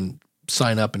over and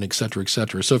sign up and et cetera, et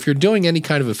cetera. So if you're doing any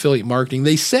kind of affiliate marketing,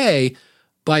 they say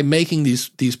by making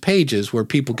these pages where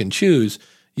people can choose,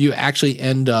 you actually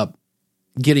end up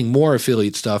getting more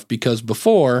affiliate stuff, because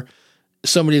before,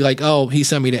 somebody like, oh, he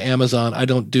sent me to Amazon. I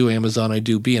don't do Amazon. I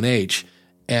do B&H.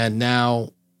 And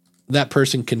now that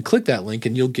person can click that link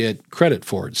and you'll get credit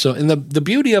for it. So, and the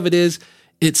beauty of it is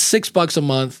it's $6 a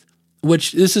month,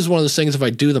 which this is one of those things, if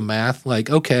I do the math, like,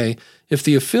 okay, if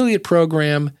the affiliate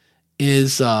program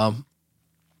is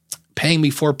paying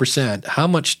me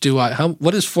 4%,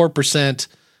 what is 4%?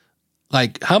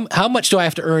 Like how much do I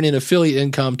have to earn in affiliate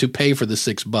income to pay for the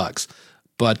 $6?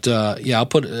 But I'll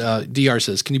put, DR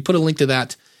says, can you put a link to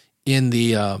that in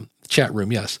the chat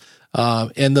room? Yes.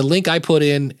 And the link I put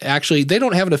in, actually, they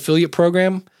don't have an affiliate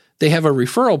program. They have a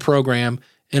referral program.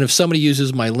 And if somebody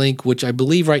uses my link, which I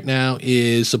believe right now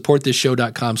is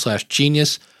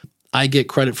supportthishow.com/genius, I get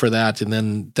credit for that. And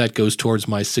then that goes towards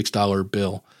my $6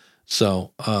 bill.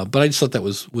 So, but I just thought that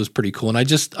was pretty cool. And I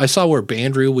saw where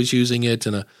Bandrew was using it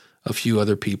and a few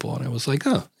other people. And I was like,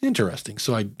 oh, interesting.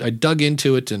 So I dug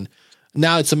into it, and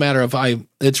now it's a matter of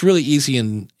it's really easy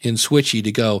in Switchy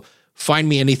to go find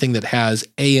me anything that has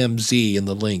AMZ in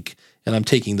the link, and I'm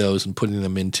taking those and putting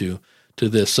them into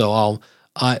this. So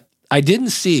I didn't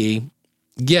see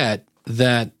yet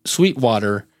that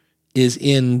Sweetwater is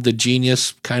in the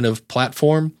Genius kind of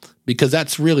platform, because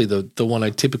that's really the one I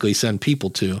typically send people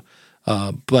to.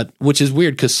 But which is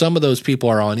weird, because some of those people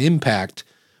are on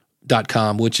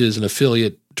Impact.com, which is an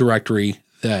affiliate directory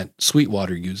that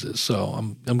Sweetwater uses. So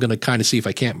I'm going to kind of see if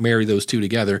I can't marry those two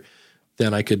together,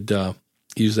 then I could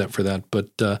use that for that. But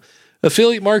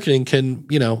affiliate marketing can,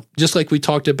 just like we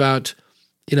talked about,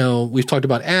 we've talked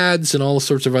about ads and all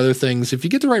sorts of other things. If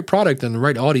you get the right product and the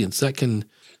right audience, that can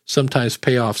sometimes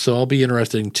pay off. So I'll be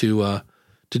interested to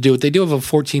do it. They do have a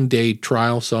 14-day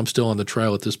trial, so I'm still on the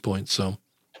trial at this point. So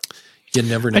you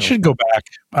never know. I should go back.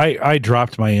 I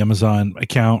dropped my Amazon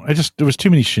account. There was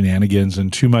too many shenanigans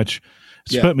and too much.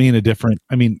 It's put me in a different,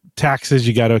 taxes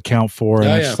you got to account for.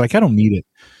 And it's like, I don't need it.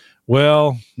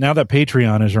 Well, now that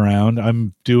Patreon is around,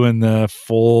 I'm doing the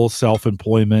full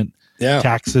self-employment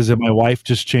taxes, and my wife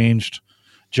just changed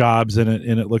jobs, and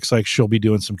it looks like she'll be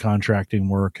doing some contracting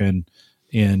work, and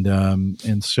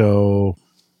so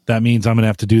that means I'm going to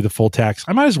have to do the full tax.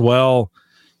 I might as well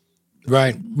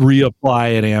Right.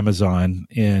 reapply at Amazon,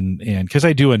 and because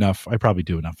I probably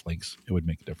do enough links, it would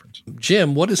make a difference.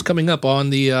 Jim, what is coming up on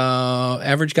the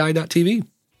AverageGuy.tv?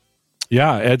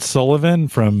 Yeah, Ed Sullivan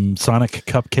from Sonic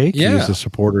Cupcake. Yeah. He's a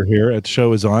supporter here. Ed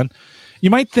show is on. You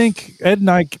might think Ed and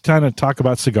I kind of talk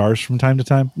about cigars from time to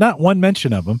time. Not one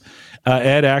mention of them.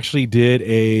 Ed actually did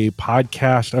a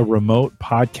remote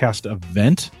podcast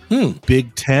event.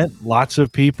 Big tent, lots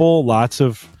of people, lots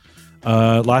of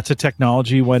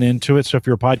technology went into it. So if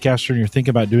you're a podcaster and you're thinking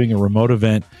about doing a remote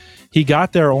event, he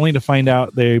got there only to find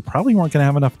out they probably weren't going to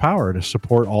have enough power to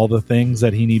support all the things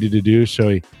that he needed to do. So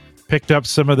he picked up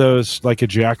some of those, like a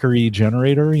Jackery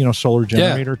generator, solar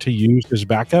generator to use as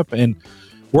backup, and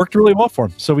worked really well for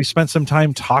him. So we spent some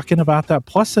time talking about that.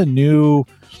 Plus there's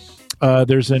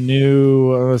a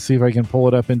new, let's see if I can pull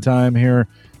it up in time here.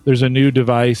 There's a new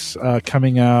device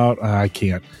coming out. I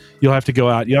can't. You'll have to go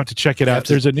out. You have to check it out.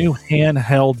 There's a new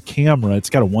handheld camera. It's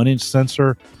got a 1-inch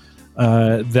sensor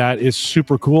that is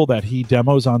super cool that he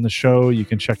demos on the show. You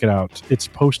can check it out. It's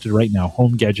posted right now,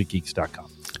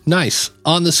 homegadgetgeeks.com. Nice.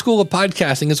 On the School of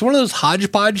Podcasting, it's one of those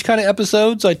hodgepodge kind of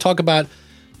episodes. I talk about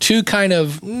two kind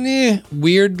of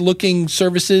weird looking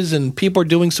services, and people are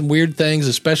doing some weird things,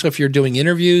 especially if you're doing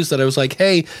interviews, that I was like,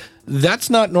 hey, that's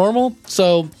not normal.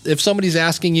 So if somebody's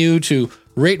asking you to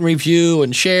rate and review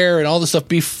and share and all this stuff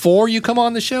before you come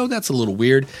on the show, that's a little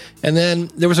weird. And then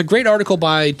there was a great article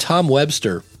by Tom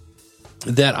Webster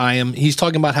he's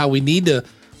talking about how we need to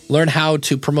learn how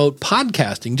to promote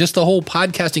podcasting, just the whole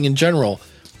podcasting in general,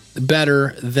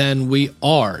 better than we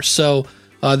are. So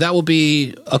that will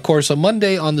be, of course, a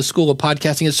Monday on the School of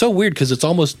Podcasting. It's so weird because it's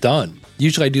almost done.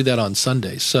 Usually I do that on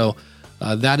Sundays. So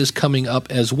that is coming up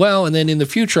as well. And then in the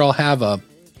future, I'll have a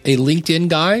LinkedIn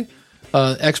guy.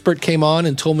 Expert came on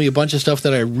and told me a bunch of stuff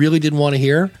that I really didn't want to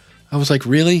hear. I was like,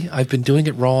 really? I've been doing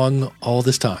it wrong all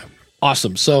this time.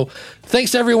 Awesome. So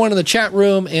thanks to everyone in the chat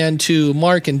room and to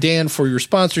Mark and Dan for your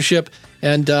sponsorship.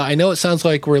 And I know it sounds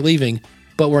like we're leaving,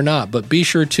 but we're not. But be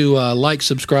sure to like,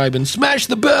 subscribe, and smash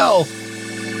the bell.